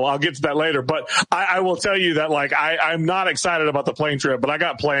you. Well, I'll get to that later, but I will tell you that, like, I'm not excited about the plane trip, but I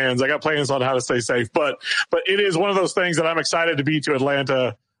got plans. I got plans on how to stay safe, but it is one of those things that I'm excited to be to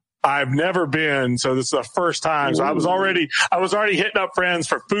Atlanta. I've never been, so this is the first time. So I was already hitting up friends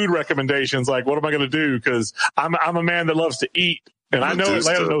for food recommendations. Like, what am I going to do? Because I'm a man that loves to eat, and I know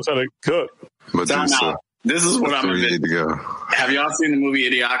Atlanta knows how to cook. This is what I'm going to go. Have y'all seen the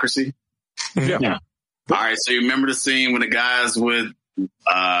movie Idiocracy? Yeah. All right. So you remember the scene when the guy's with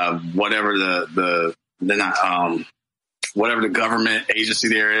whatever whatever the government agency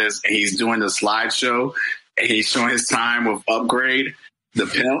there is, and he's doing the slideshow, and he's showing his time with Upgrade, the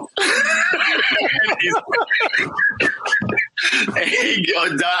pimp. And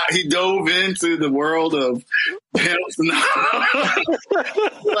he dove into the world of pimps.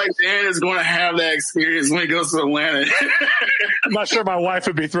 Like, Dan is going to have that experience when he goes to Atlanta. I'm not sure my wife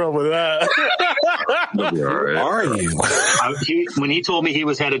would be thrilled with that. Are you? When he told me he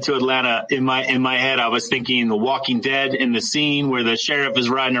was headed to Atlanta, in my head, I was thinking The Walking Dead in the scene where the sheriff is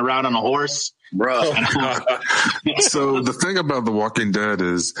riding around on a horse. Bro. So the thing about The Walking Dead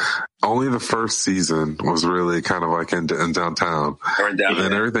is only the first season was really kind of like in downtown. And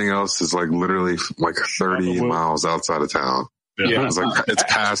then everything else is like literally like 30 miles outside of town. Yeah. It's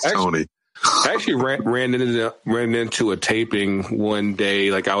past Tony. I actually ran into a taping one day.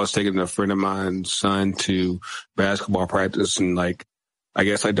 Like, I was taking a friend of mine's son to basketball practice, and like, I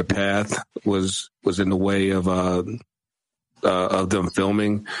guess like the path was in the way of them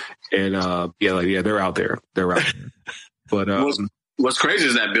filming, and they're out there. But what's crazy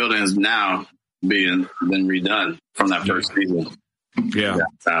is that building is now been redone from that first season. Yeah.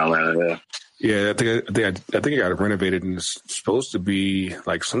 Yeah, I think it got renovated, and it's supposed to be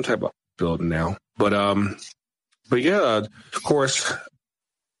like some type of building now. But yeah, of course,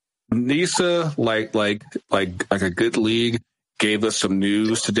 NISA, like a good league, gave us some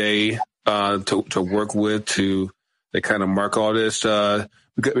news today to work with to kind of mark all this. We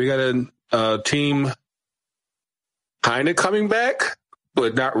got a team kind of coming back,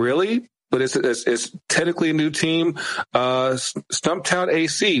 but not really. But it's technically a new team, Stumptown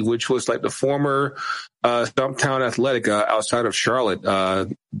AC, which was like the former Stumptown Athletic outside of Charlotte.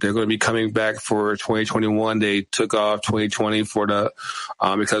 They're going to be coming back for 2021. They took off 2020 for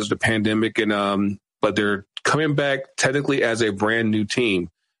because of the pandemic, and but they're coming back technically as a brand new team,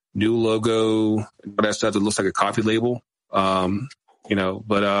 new logo, all that stuff. It looks like a coffee label,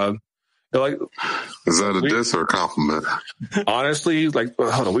 but. Like, is that a diss or a compliment? Honestly, like,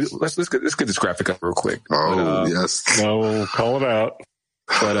 hold on, let's get this graphic up real quick. Oh, yes. No, we'll call it out.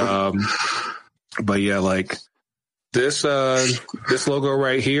 But yeah, like this logo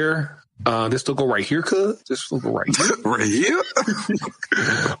right here, this logo right here, right here.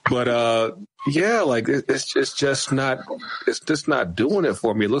 But yeah, like it's just not doing it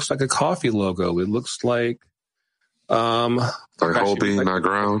for me. It looks like a coffee logo. It looks like like whole bean, not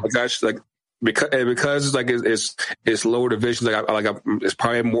ground. Gosh, like because like it's lower divisions. It's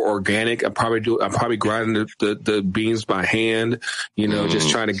probably more organic. I'm probably grinding the beans by hand.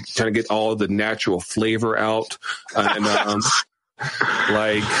 Just trying to get all the natural flavor out. And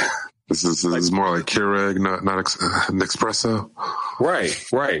like this is more like Keurig, not an espresso. Right.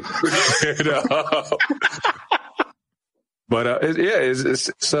 But it's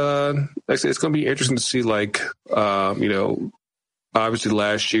going to be interesting to see, like, obviously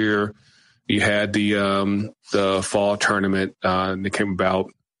last year you had the fall tournament that came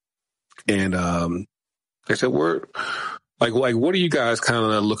about, and like I said, we're like what are you guys kind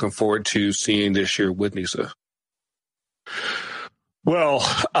of looking forward to seeing this year with NISA? Well,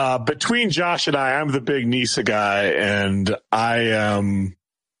 between Josh and I'm the big NISA guy, and I'm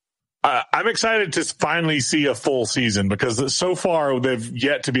excited to finally see a full season, because so far they've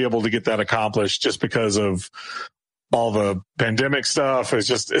yet to be able to get that accomplished just because of all the pandemic stuff.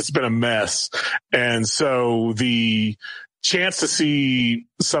 It's been a mess. And so the chance to see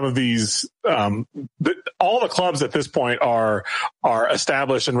some of these, all the clubs at this point are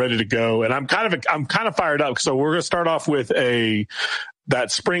established and ready to go. And I'm kind of fired up. So we're going to start off with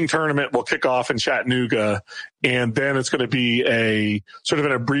that spring tournament will kick off in Chattanooga, and then it's going to be a sort of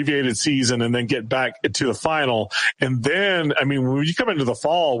an abbreviated season and then get back into the final. And then, I mean, when you come into the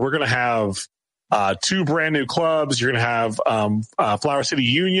fall, we're going to have two brand new clubs. You're going to have Flower City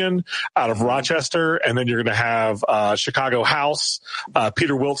Union out of Rochester, and then you're going to have Chicago House,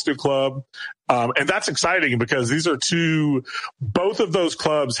 Peter Wilt's new club. And that's exciting because these are both of those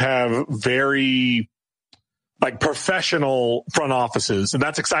clubs have very professional front offices. And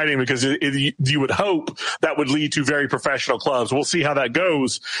that's exciting because you would hope that would lead to very professional clubs. We'll see how that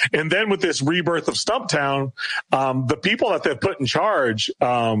goes. And then with this rebirth of Stumptown, the people that they've put in charge,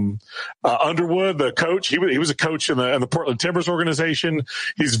 Underwood, the coach, he was a coach in the Portland Timbers organization.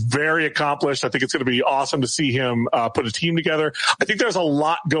 He's very accomplished. I think it's going to be awesome to see him put a team together. I think there's a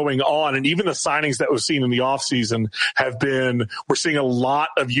lot going on. And even the signings that we've seen in the offseason we're seeing a lot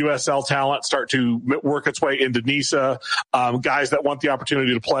of USL talent start to work its way into NISA, guys that want the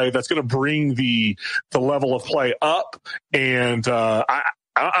opportunity to play. That's going to bring the level of play up. And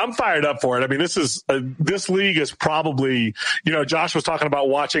I'm fired up for it. I mean, this league is probably, Josh was talking about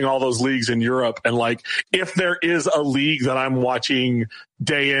watching all those leagues in Europe, and if there is a league that I'm watching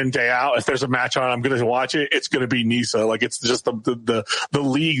day in, day out, if there's a match on, I'm going to watch it. It's going to be NISA. It's just the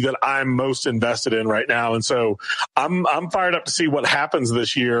league that I'm most invested in right now. And so I'm fired up to see what happens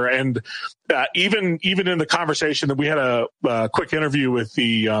this year. And even in the conversation that we had a quick interview with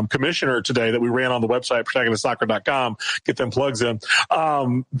the commissioner today that we ran on the website, protagonistocker.com, get them plugs in.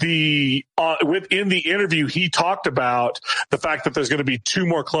 Within the interview, he talked about the fact that there's going to be two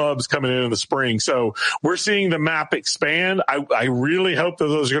more clubs coming in the spring. So we're seeing the map expand. I really hope that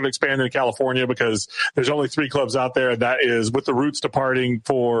those are going to expand into California because there's only 3 clubs out there. And that is with the Roots departing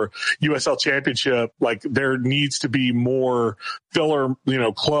for USL Championship. There needs to be more filler,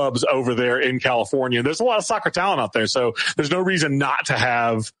 clubs over there in California. There's a lot of soccer talent out there. So there's no reason not to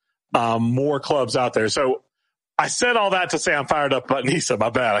have more clubs out there. So I said all that to say I'm fired up about NISA. My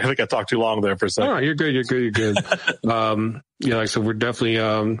bad. I think I talked too long there for a second. No, you're good. So we're definitely,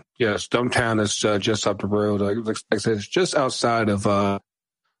 Stumptown is just up the road. Like I said, it's just outside of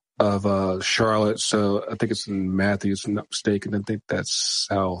Charlotte. So I think it's in Matthews, if I'm not mistaken. I think that's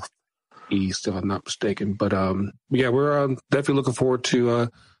southeast, if I'm not mistaken. But we're definitely looking forward to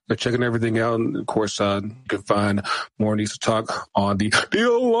checking everything out. And of course, you can find more NISA talk on the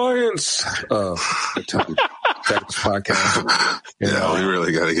Alliance podcast. We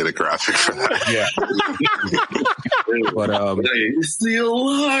really got to get a graphic for that. Yeah. But it's the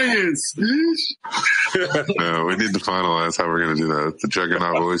Alliance. No, we need to finalize how we're going to do that. The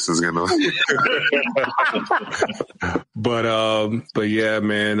Juggernaut voice is going to. But yeah,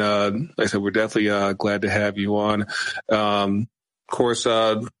 man. Like I said, we're definitely glad to have you on. Of course,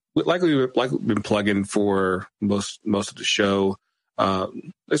 like we've been plugging for most of the show.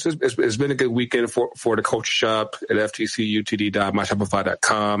 It's been a good weekend for the Culture Shop at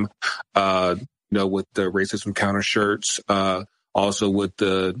ftcutd.myshopify.com. With the racism counter shirts, also with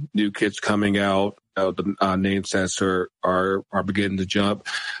the new kits coming out, the name sets are beginning to jump.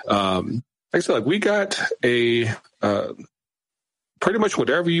 Like I said, we got a pretty much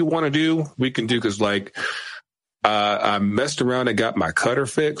whatever you want to do, we can do. Because I messed around and got my cutter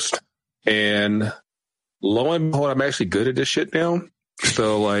fixed, and lo and behold, I'm actually good at this shit now.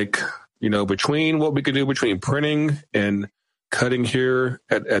 So between what we can do between printing and cutting here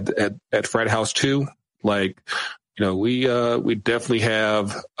at Frat House 2, we definitely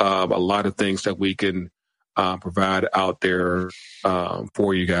have a lot of things that we can provide out there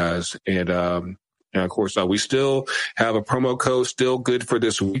for you guys. And of course, we still have a promo code still good for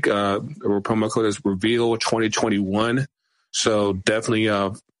this week. Our promo code is Reveal 2021. So definitely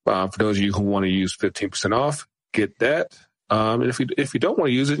for those of you who want to use 15% off, get that. And if you don't want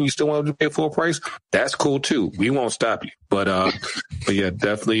to use it and you still want to pay full price, that's cool too. We won't stop you. But yeah,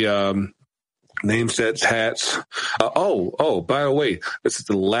 definitely name sets, hats. By the way, this is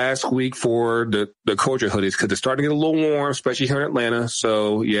the last week for the Culture hoodies because it's starting to get a little warm, especially here in Atlanta.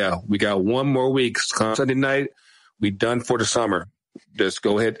 So yeah, we got one more week. Sunday night, we done for the summer. Just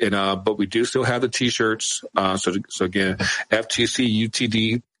go ahead and but we do still have the t-shirts. So again,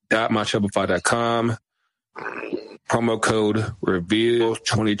 ftcutd.myshopify.com. Promo code Reveal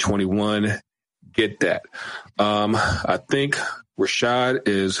 2021. Get that. I think Rashad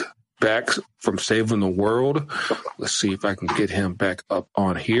is back from Saving the World. Let's see if I can get him back up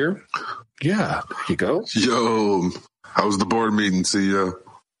on here. Yeah, there you go. Yo, How was the board meeting, CEO?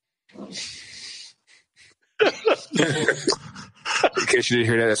 In case you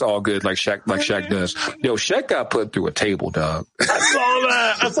didn't hear that, that's all good. Like Shaq does. Yo, Shaq got put through a table, dog.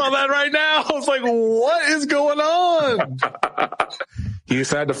 I saw that right now. I was like, what is going on? He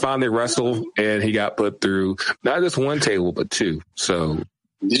decided to finally wrestle, and he got put through not just one table, but two. So,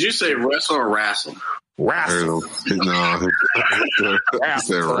 did you say wrestle or wrestle? Wrestle. No, he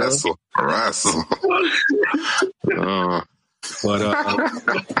said wrestle. Wrestle. But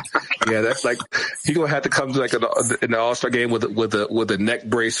yeah, that's like he gonna have to come to like in the All-Star game with a neck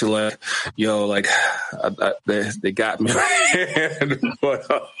bracelet. You know, like they got me. But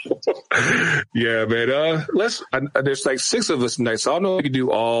yeah, man. There's like 6 of us tonight, so I don't know if we can do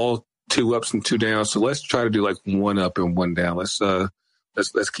all 2 ups and 2 downs. So let's try to do like 1 up and 1 down. Let's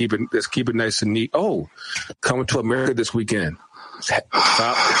keep it nice and neat. Oh, Coming to America this weekend.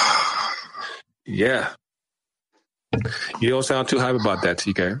 Yeah. You don't sound too hype about that,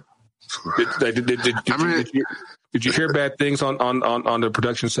 TK. Did you hear bad things on the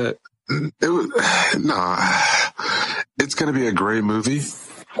production set? It's going to be a great movie.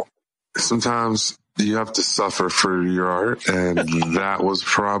 Sometimes you have to suffer for your art, and that was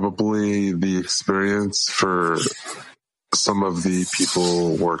probably the experience for some of the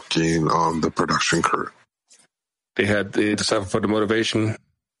people working on the production crew. They had to suffer for the motivation.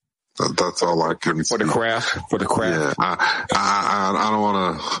 That's all I can say. For the craft. Yeah, I don't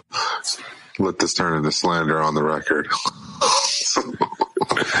want to let this turn into slander on the record.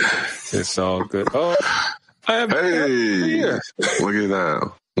 It's all good. Oh, hey, look at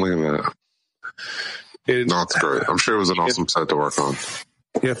that. No, it's great. I'm sure it was an awesome set to work on.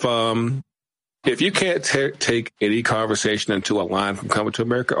 If you can't take any conversation into a line from Coming to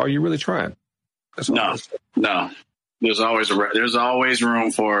America, are you really trying? No. There's always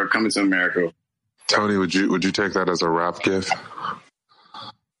room for Coming to America. Tony, would you take that as a rap gift?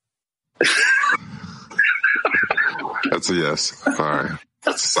 That's a yes. All right.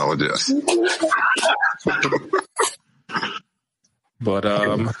 That's a solid yes. But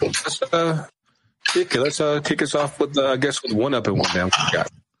let's kick us off with with 1 up and 1 down. What you got?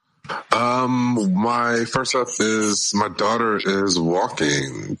 My first up is my daughter is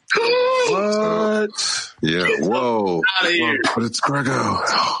walking. What? Yeah. Whoa. But it's Grego.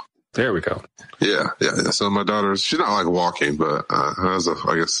 There we go. Yeah. So my daughter's, she's not like walking, but I'm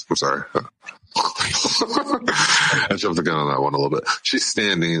sorry. I jumped the gun on that one a little bit. She's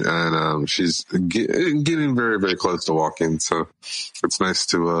standing and she's getting very, very close to walking. So it's nice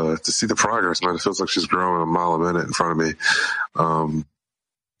to see the progress, man. It feels like she's growing a mile a minute in front of me.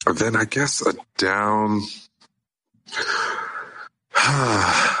 Then I guess a down.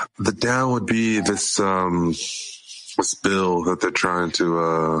 The down would be this bill that they're trying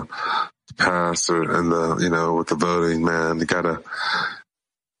to pass, with the voting, man. You gotta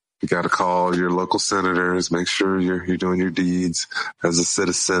call your local senators, make sure you're doing your deeds as a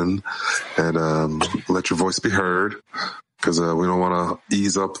citizen, and let your voice be heard. Because we don't want to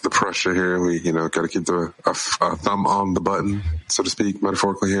ease up the pressure here. We, got to keep a thumb on the button, so to speak,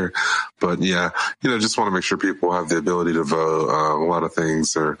 metaphorically here. But yeah, just want to make sure people have the ability to vote. A lot of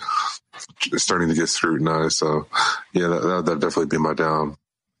things are starting to get scrutinized. So yeah, that'd definitely be my down.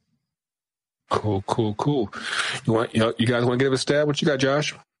 Cool. You guys want to give a stab? What you got,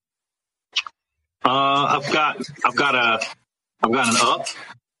 Josh? I've got an up,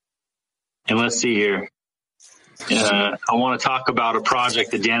 and let's see here. I want to talk about a project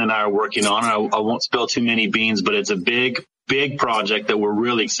that Dan and I are working on. I won't spill too many beans, but it's a big project that we're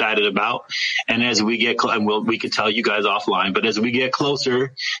really excited about. And as we get, we could tell you guys offline, but as we get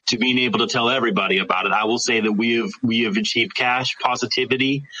closer to being able to tell everybody about it, I will say that we have achieved cash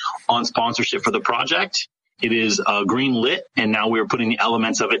positivity on sponsorship for the project. It is green lit, and now we're putting the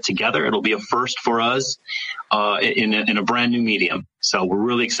elements of it together. It'll be a first for us in a brand new medium. So we're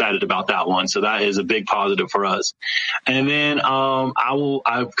really excited about that one. So that is a big positive for us. And then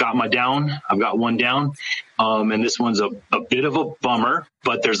I've got my down. I've got 1 down, and this one's a bit of a bummer,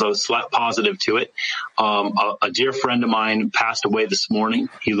 but there's a slight positive to it. A dear friend of mine passed away this morning.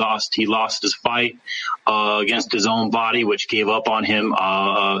 He lost his fight against his own body, which gave up on him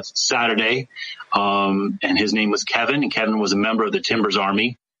Saturday. And his name was Kevin, and Kevin was a member of the Timbers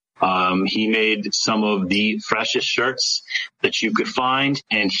Army. He made some of the freshest shirts that you could find,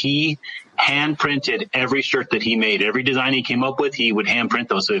 and he hand printed every shirt that he made. Every design he came up with, he would hand print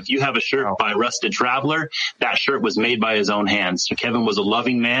those. So if you have a shirt by Rusted Traveler, that shirt was made by his own hands. So Kevin was a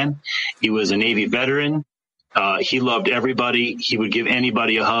loving man. He was a Navy veteran. He loved everybody. He would give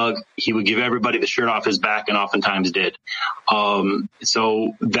anybody a hug. He would give everybody the shirt off his back, and oftentimes did.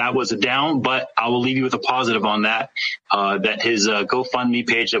 So that was a down, but I will leave you with a positive on that. That his GoFundMe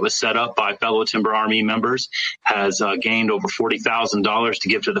page that was set up by fellow Timber Army members has gained over $40,000 to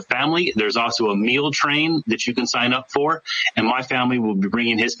give to the family. There's also a meal train that you can sign up for, and my family will be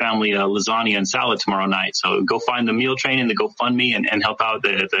bringing his family lasagna and salad tomorrow night. So go find the meal train and the GoFundMe and help out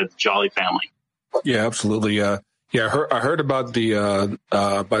the Jolly family. Yeah, absolutely. I heard about the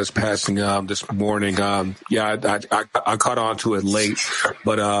about his passing this morning. I caught on to it late,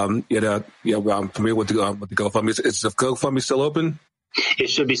 but I'm familiar with the GoFundMe. Is the GoFundMe still open? It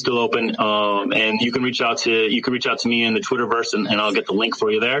should be still open, and you can reach out to me in the Twitterverse, and I'll get the link for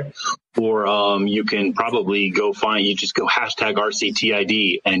you there. Or you can probably go hashtag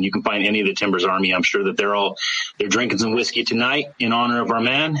RCTID, and you can find any of the Timbers Army. I'm sure that they're drinking some whiskey tonight in honor of our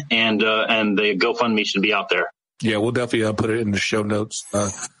man, and the GoFundMe should be out there. Yeah, we'll definitely put it in the show notes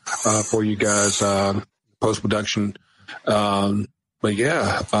for you guys post production. But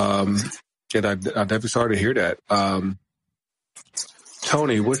yeah, I'm definitely sorry to hear that.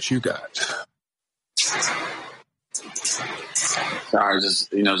 Tony, what you got? Sorry,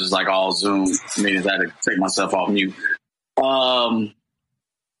 just like all Zoom meetings, I had to take myself off mute. I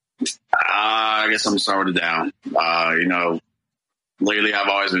guess I'm gonna start with a down. Lately I've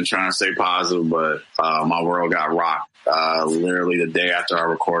always been trying to stay positive, but my world got rocked. Literally the day after our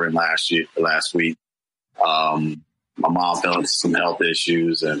recording last week, my mom fell into some health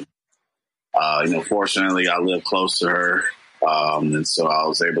issues, and fortunately I live close to her. And so I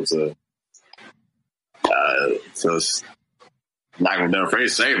was able to, not gonna be afraid to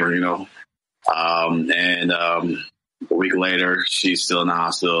save her, And a week later, she's still in the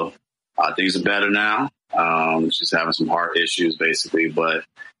hospital. Things are better now. She's having some heart issues, basically, but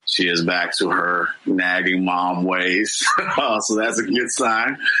she is back to her nagging mom ways. So that's a good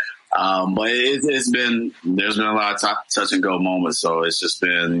sign. But there's been a lot of touch and go moments. So it's just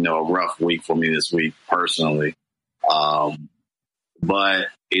been, a rough week for me this week personally. But,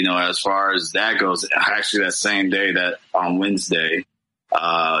 as far as that goes, actually that same day that on Wednesday,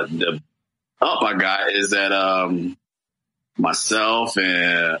 the up I got is that, myself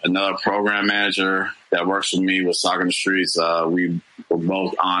and another program manager that works with me with Soccer in the Streets, we were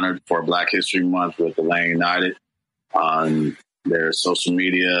both honored for Black History Month with Atlanta United on their social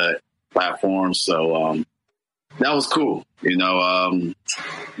media platforms. So, that was cool. The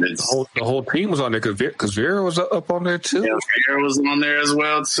whole team was on there because Vera was up on there too. Yeah, Vera was on there as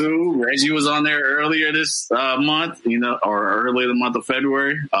well too. Reggie was on there earlier this month, or early the month of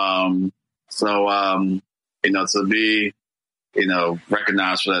February. To be,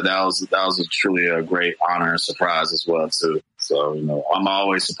 recognized for that was truly a great honor and surprise as well too. So, I'm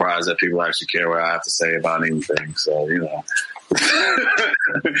always surprised that people actually care what I have to say about anything. So,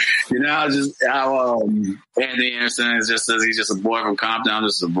 Anthony Anderson says he's just a boy from Compton. I'm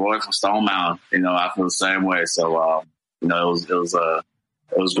just a boy from Stone Mountain. I feel the same way. So, it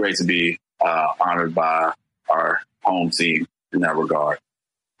was great to be honored by our home team in that regard.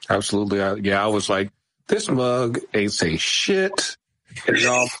 Absolutely. I was like, this mug ain't say shit. And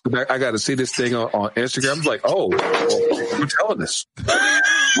I got to see this thing on Instagram. I was like, oh, you're telling us.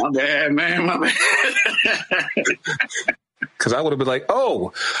 My bad, man. My bad. Because I would have been like,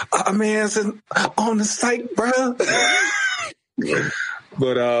 oh, man's on the site, bro.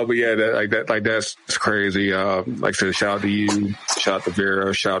 But yeah, that's crazy. Like I said, shout out to you, shout out to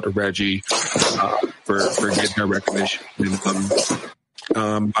Vera, shout out to Reggie for getting their recognition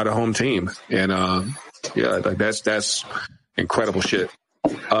by the home team. And that's incredible shit.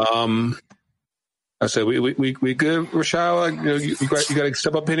 I said we good, Rashad. You got to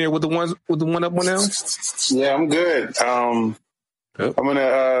step up in here with the one up one now. Yeah, I'm good. I'm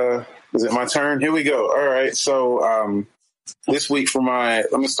gonna. Is it my turn? Here we go. All right. So this week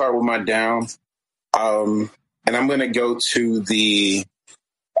let me start with my down, and I'm gonna go to the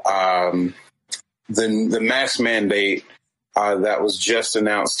mask mandate that was just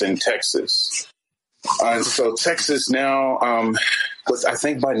announced in Texas. So Texas now, I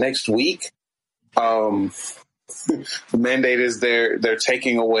think by next week. The mandate is they're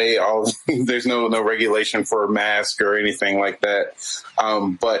taking away there's no regulation for a mask or anything like that.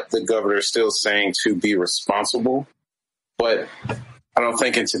 But the governor is still saying to be responsible. But I don't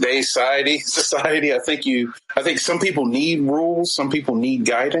think in today's society, I think some people need rules. Some people need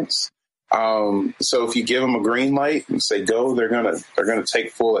guidance. So if you give them a green light and say go, they're gonna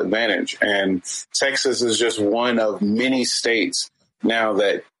take full advantage. And Texas is just one of many states now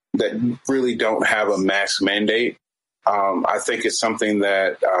that really don't have a mask mandate. I think it's something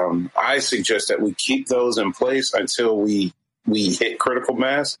that I suggest that we keep those in place until we hit critical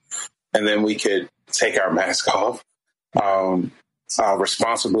mass, and then we could take our mask off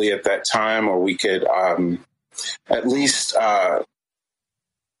responsibly at that time, or we could at least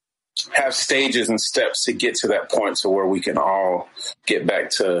have stages and steps to get to that point to where we can all get back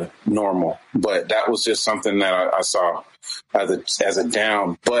to normal. But that was just something that I saw as a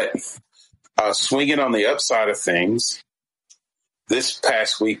down. But swinging on the upside of things, this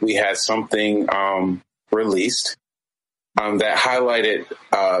past week we had something released that highlighted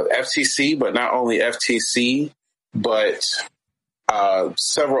FTC, but not only FTC, but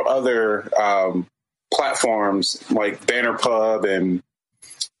several other platforms like BannerPub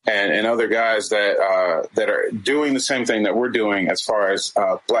and other guys that are doing the same thing that we're doing as far as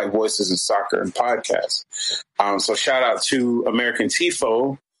Black Voices in Soccer and podcasts. So shout out to American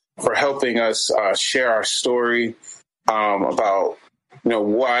Tifo for helping us share our story about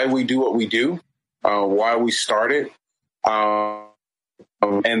why we do what we do, why we started, and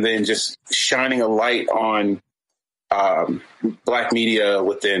then just shining a light on Black media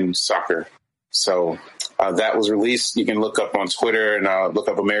within soccer. So that was released. You can look up on Twitter and look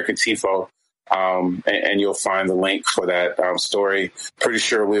up American Tifo, and you'll find the link for that story. Pretty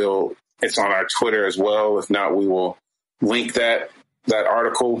sure it's on our Twitter as well. If not, we will link that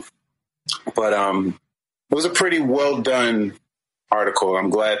article. But it was a pretty well done article. I'm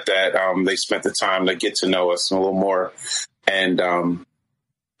glad that they spent the time to get to know us a little more and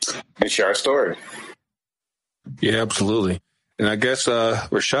share our story. Yeah, absolutely. And I guess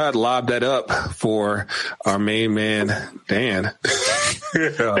Rashad lobbed that up for our main man, Dan.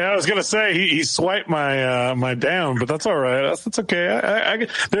 Yeah, I was gonna say he swiped my my down, but that's all right. That's okay. I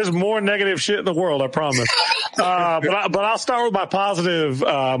there's more negative shit in the world, I promise. But I'll start with my positive,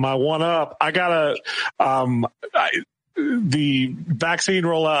 my one up. I gotta. The vaccine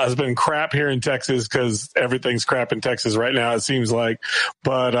rollout has been crap here in Texas because everything's crap in Texas right now, it seems like.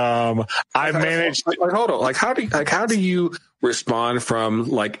 But I managed. Hold on. How do you respond from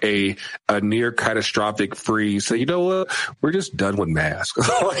like a near catastrophic freeze? So you know what? We're just done with masks.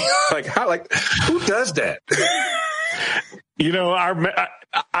 Who does that?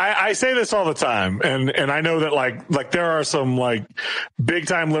 I say this all the time, and I know that like there are some like big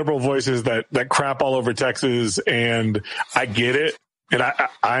time liberal voices that crap all over Texas, and I get it, and I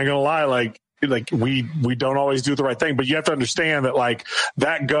ain't gonna lie, like we don't always do the right thing, but you have to understand that like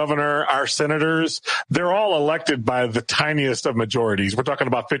that governor, our senators, they're all elected by the tiniest of majorities. We're talking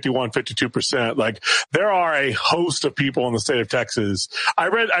about 51, 52%. Like there are a host of people in the state of Texas. I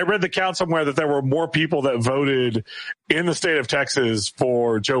read the count somewhere that there were more people that voted in the state of Texas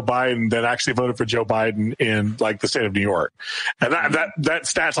for Joe Biden than actually voted for Joe Biden in like the state of New York. And that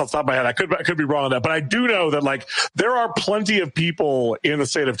stats off the top of my head. I could be wrong on that, but I do know that like there are plenty of people in the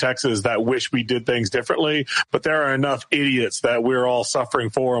state of Texas that wish we did things differently, but there are enough idiots that we're all suffering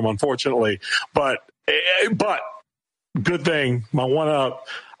for them, unfortunately. But good thing, my one up,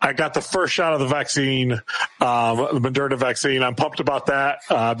 I got the first shot of the vaccine, the Moderna vaccine. I'm pumped about that.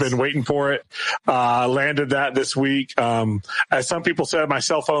 I've been waiting for it. Landed that this week. As some people said, my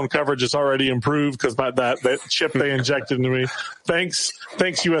cell phone coverage is already improved because that chip they injected into me. Thanks,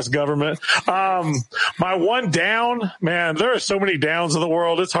 U.S. government. My one down, man, there are so many downs in the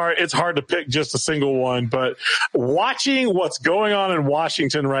world. It's hard to pick just a single one, but watching what's going on in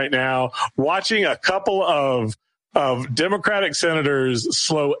Washington right now, watching a couple of Democratic senators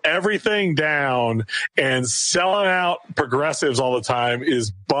slow everything down and selling out progressives all the time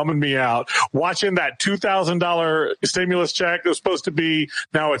is bumming me out. Watching that $2,000 stimulus check that was supposed to be,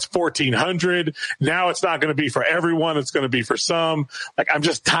 now it's $1,400. Now it's not going to be for everyone. It's going to be for some. Like, I'm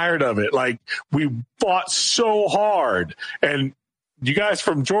just tired of it. Like, we fought so hard, and you guys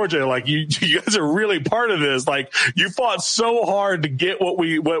from Georgia, like you guys are really part of this. Like, you fought so hard to get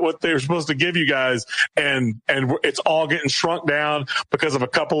what they were supposed to give you guys, and it's all getting shrunk down because of a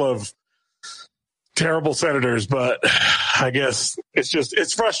couple of terrible senators. But I guess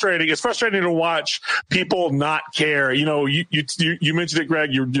it's frustrating. It's frustrating to watch people not care. You know, you mentioned it,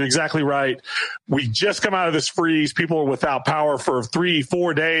 Greg. You're exactly right. We just come out of this freeze. People are without power for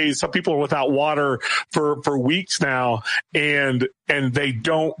 3-4 days. Some people are without water for weeks now, and they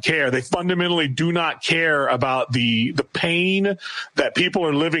don't care. They fundamentally do not care about the pain that people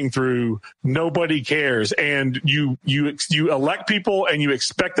are living through. Nobody cares. And you elect people and you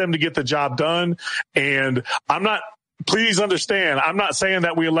expect them to get the job done. And I'm not please understand, I'm not saying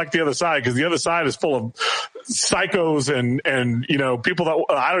that we elect the other side, because the other side is full of psychos and people that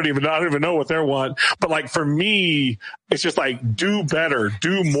I don't even know what they want. But like, for me, it's just like, do better,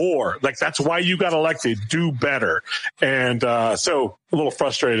 do more. Like, that's why you got elected. Do better. And so a little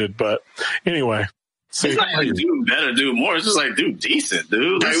frustrated, but anyway. It's not like do better, do more. It's just like do decent,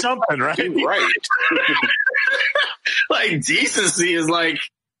 dude. Do like, something, right? Do right. Like, decency is like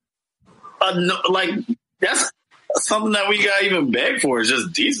that's something that we got even beg for. Is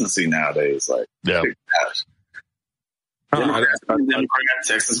just decency nowadays. Like, yeah. Democrat,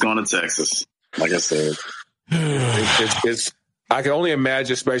 Texas going to Texas. Like I said, it's. I can only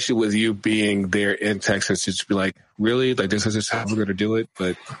imagine, especially with you being there in Texas, to just be like, really, like this is just how we're going to do it,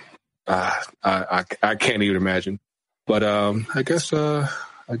 but. I can't even imagine, but I guess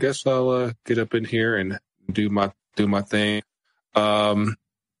I'll get up in here and do my thing. The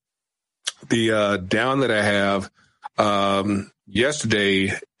down that I have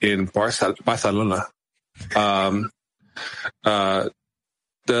yesterday in Barcelona,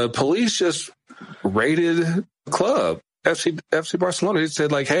 the police just raided the club FC Barcelona. They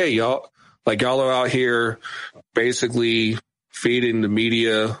said like, hey y'all are out here basically feeding the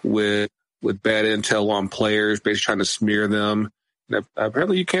media with bad intel on players, basically trying to smear them. And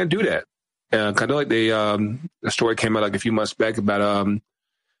apparently you can't do that. Kind of like the story came out like a few months back about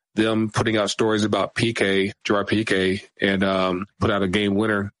them putting out stories about Piqué, Gerard Piqué, and put out a game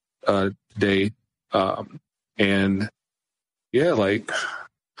winner today. And yeah, like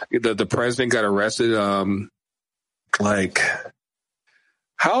the president got arrested. Like,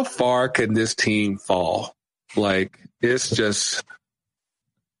 how far can this team fall? Like, it's just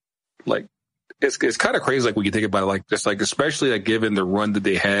like, it's kind of crazy. Like when you think about it, like just like, especially like given the run that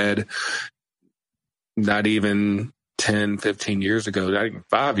they had, not even 10, 15 years ago, not even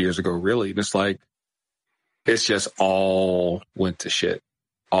 5 years ago, really. It's like, it's just all went to shit.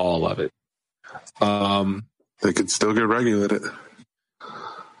 All of it. They could still get regulated.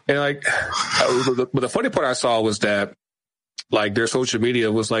 And like, but the funny part I saw was that like their social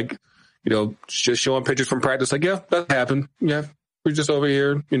media was like, just showing pictures from practice. Like, yeah, that happened. Yeah. We're just over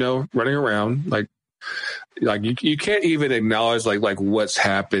here, running around. Like you can't even acknowledge like what's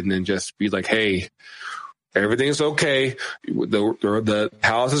happened and just be like, hey, everything's okay. The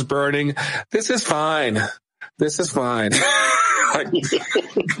house is burning. This is fine. This is fine. Like,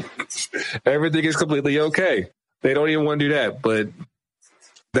 everything is completely okay. They don't even want to do that, but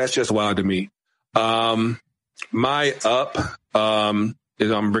that's just wild to me. My up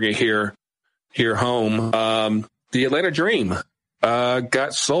is I'm bringing here home. The Atlanta Dream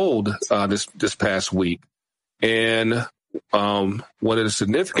got sold this past week, and one of the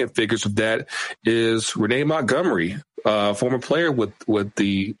significant figures of that is Renee Montgomery, former player with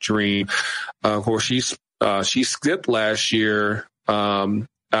the Dream. Of course, she skipped last year out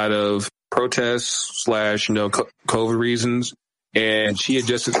of protests / COVID reasons, and she had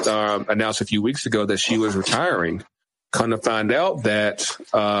just announced a few weeks ago that she was retiring. Come to find out that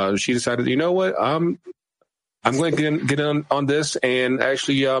she decided, you know what, I'm going to get on this and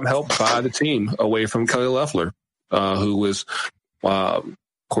actually help buy the team away from Kelly Loeffler, who was, of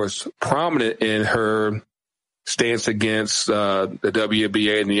course, prominent in her stance against the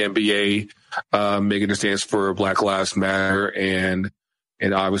WNBA and the NBA, making a stance for Black Lives Matter, and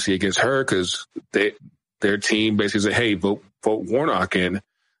obviously against her because their team basically said, hey, vote Warnock, and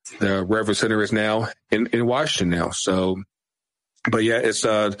the Reverend Center is now in Washington now. So, but yeah, it's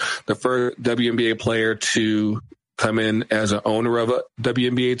the first WNBA player to come in as an owner of a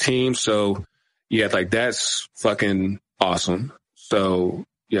WNBA team. So yeah, like that's fucking awesome. So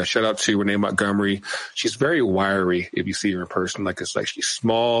yeah, shout out to Renee Montgomery. She's very wiry if you see her in person. Like it's like she's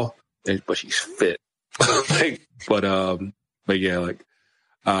small, but she's fit. But yeah, like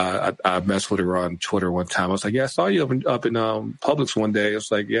I messed with her on Twitter one time. I was like, yeah, I saw you up in Publix one day. It's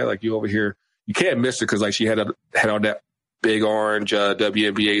like, yeah, like you over here. You can't miss her because like she had on that big orange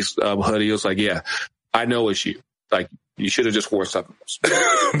WNBA hoodie. It was like, yeah, I know it's you. Like you should have just wore something else.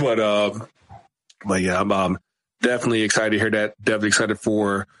 But yeah, I'm definitely excited to hear that. Definitely excited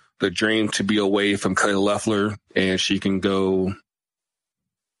for the Dream to be away from Kelly Loeffler and she can go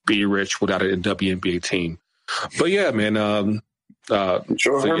be rich without a WNBA team. But yeah, man.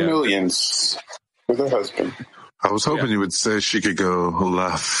 Show her millions with her husband. I was hoping you would say she could go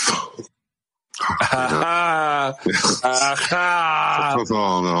left. No,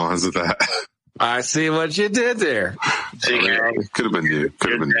 is it that? I see what you did there. It could have been you.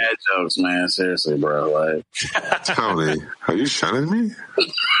 Could have been dad jokes, man. Seriously, bro. Like, Tony, are you shunning me?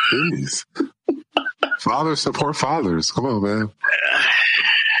 Jeez. Fathers support fathers. Come on, man.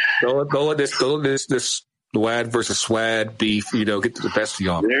 Don't let this NWAD versus SWAD beef, get to the best of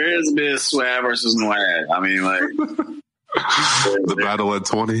y'all. There is a bit of SWAD versus NWAD. I mean, like the battle at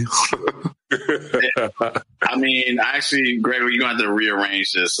 20. I mean, actually, Gregory, you're gonna have to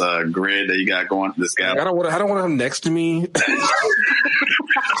rearrange this grid that you got going. This guy. I don't want him next to me.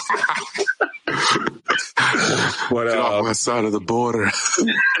 But get off my side of the border.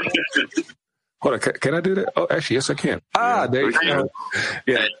 Hold on, can I do that? Oh, actually, yes, I can. There you go.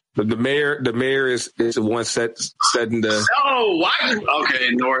 Yeah, the mayor is the one setting the. Oh, why? Okay,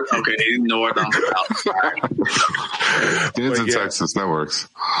 north. Okay, north. I'm south. It's in Texas. That works.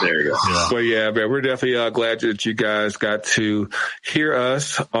 There you go. Yeah. But yeah, man, we're definitely glad that you guys got to hear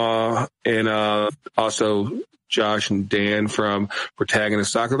us, and also Josh and Dan from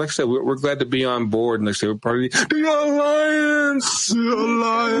Protagonist Soccer. Like I said, we're glad to be on board. And like I said, we're part of the Alliance.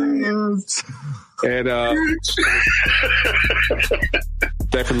 And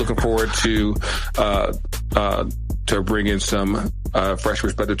definitely looking forward to bringing some fresh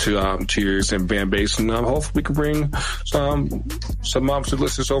perspective to yours and fan base, and hopefully we can bring some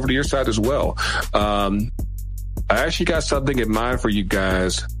listeners over to your side as well. I actually got something in mind for you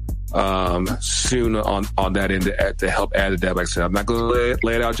guys soon on that end to help add to that. Like I said, I'm not going to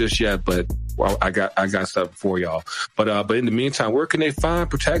lay it out just yet, but I got stuff for y'all. But in the meantime, where can they find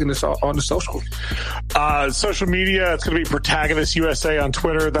Protagonists on the social? Social media, it's going to be Protagonist USA on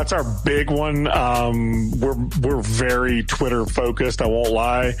Twitter. That's our big one. We're very Twitter focused, I won't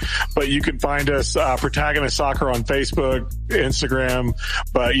lie. But you can find us Protagonist Soccer on Facebook, Instagram.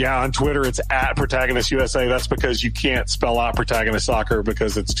 But yeah, on Twitter, it's at Protagonist USA. That's because you can't spell out Protagonist Soccer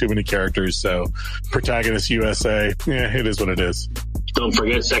because it's too many characters. So Protagonist USA, yeah, it is what it is. Don't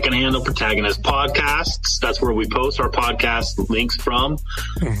forget second handle Protagonist Podcasts. That's where we post our podcast links from.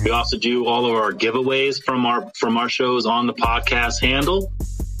 Mm-hmm. We also do all of our giveaways from our shows on the podcast handle,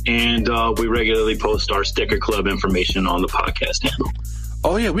 and we regularly post our sticker club information on the podcast handle.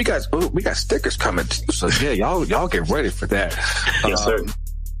 Oh yeah, we got stickers coming too. So yeah, y'all get ready for that. Yes, sir.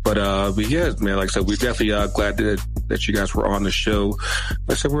 But yeah, man, like I said, we're definitely glad that you guys were on the show.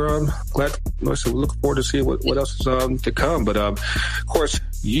 Like I said, we're glad. Like I said, we're looking forward to see what else is to come. But of course,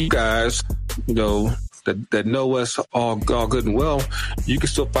 you guys, that know us all good and well, you can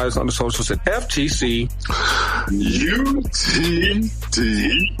still find us on the socials at FTC UTD,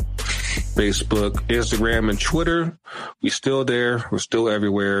 Facebook, Instagram, and Twitter. We're still there. We're still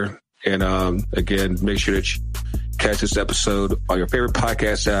everywhere. And again, make sure that you catch this episode on your favorite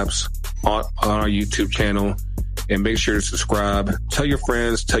podcast apps, on our YouTube channel, and make sure to subscribe. Tell your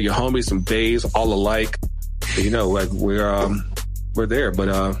friends, tell your homies and bays all alike. Like we're there.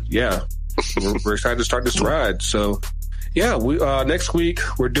 But yeah, we're excited to start this ride. So yeah, we next week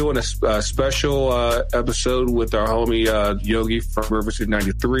we're doing a special episode with our homie Yogi from River City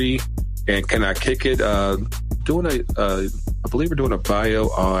 93. And Can I Kick It? I believe we're doing a bio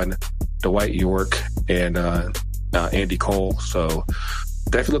on Dwight York and Andy Cole. So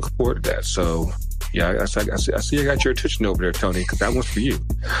definitely looking forward to that. So yeah, I see you got your attention over there, Tony, because that one's for you.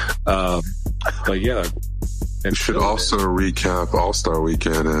 But yeah. And should also recap All-Star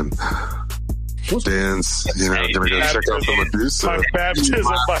Weekend and Dan's, gonna go check out the Medusa. My baptism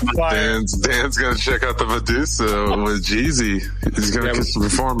by fire. Dan's gonna check out the Medusa with Jeezy. He's gonna get some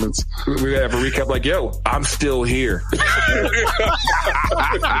performance. We're gonna have a recap like, yo, I'm still here. Hey,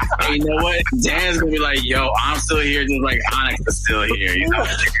 you know what? Dan's gonna be like, yo, I'm still here, just like Onyx is still here.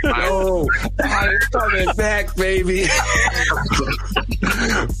 Oh, I'm coming back, baby.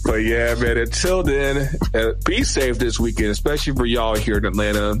 But yeah, man, until then, be safe this weekend, especially for y'all here in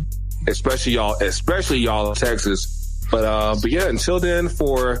Atlanta. Especially y'all in Texas. But yeah, until then,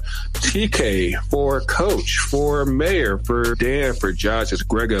 for TK, for Coach, for Mayor, for Dan, for Josh, it's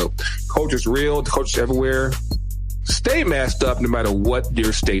Grego. Coach is real. The coach is everywhere. Stay masked up no matter what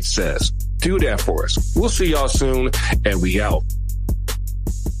your state says. Do that for us. We'll see y'all soon, and we out.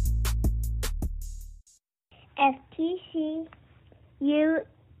 FTC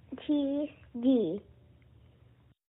UTD.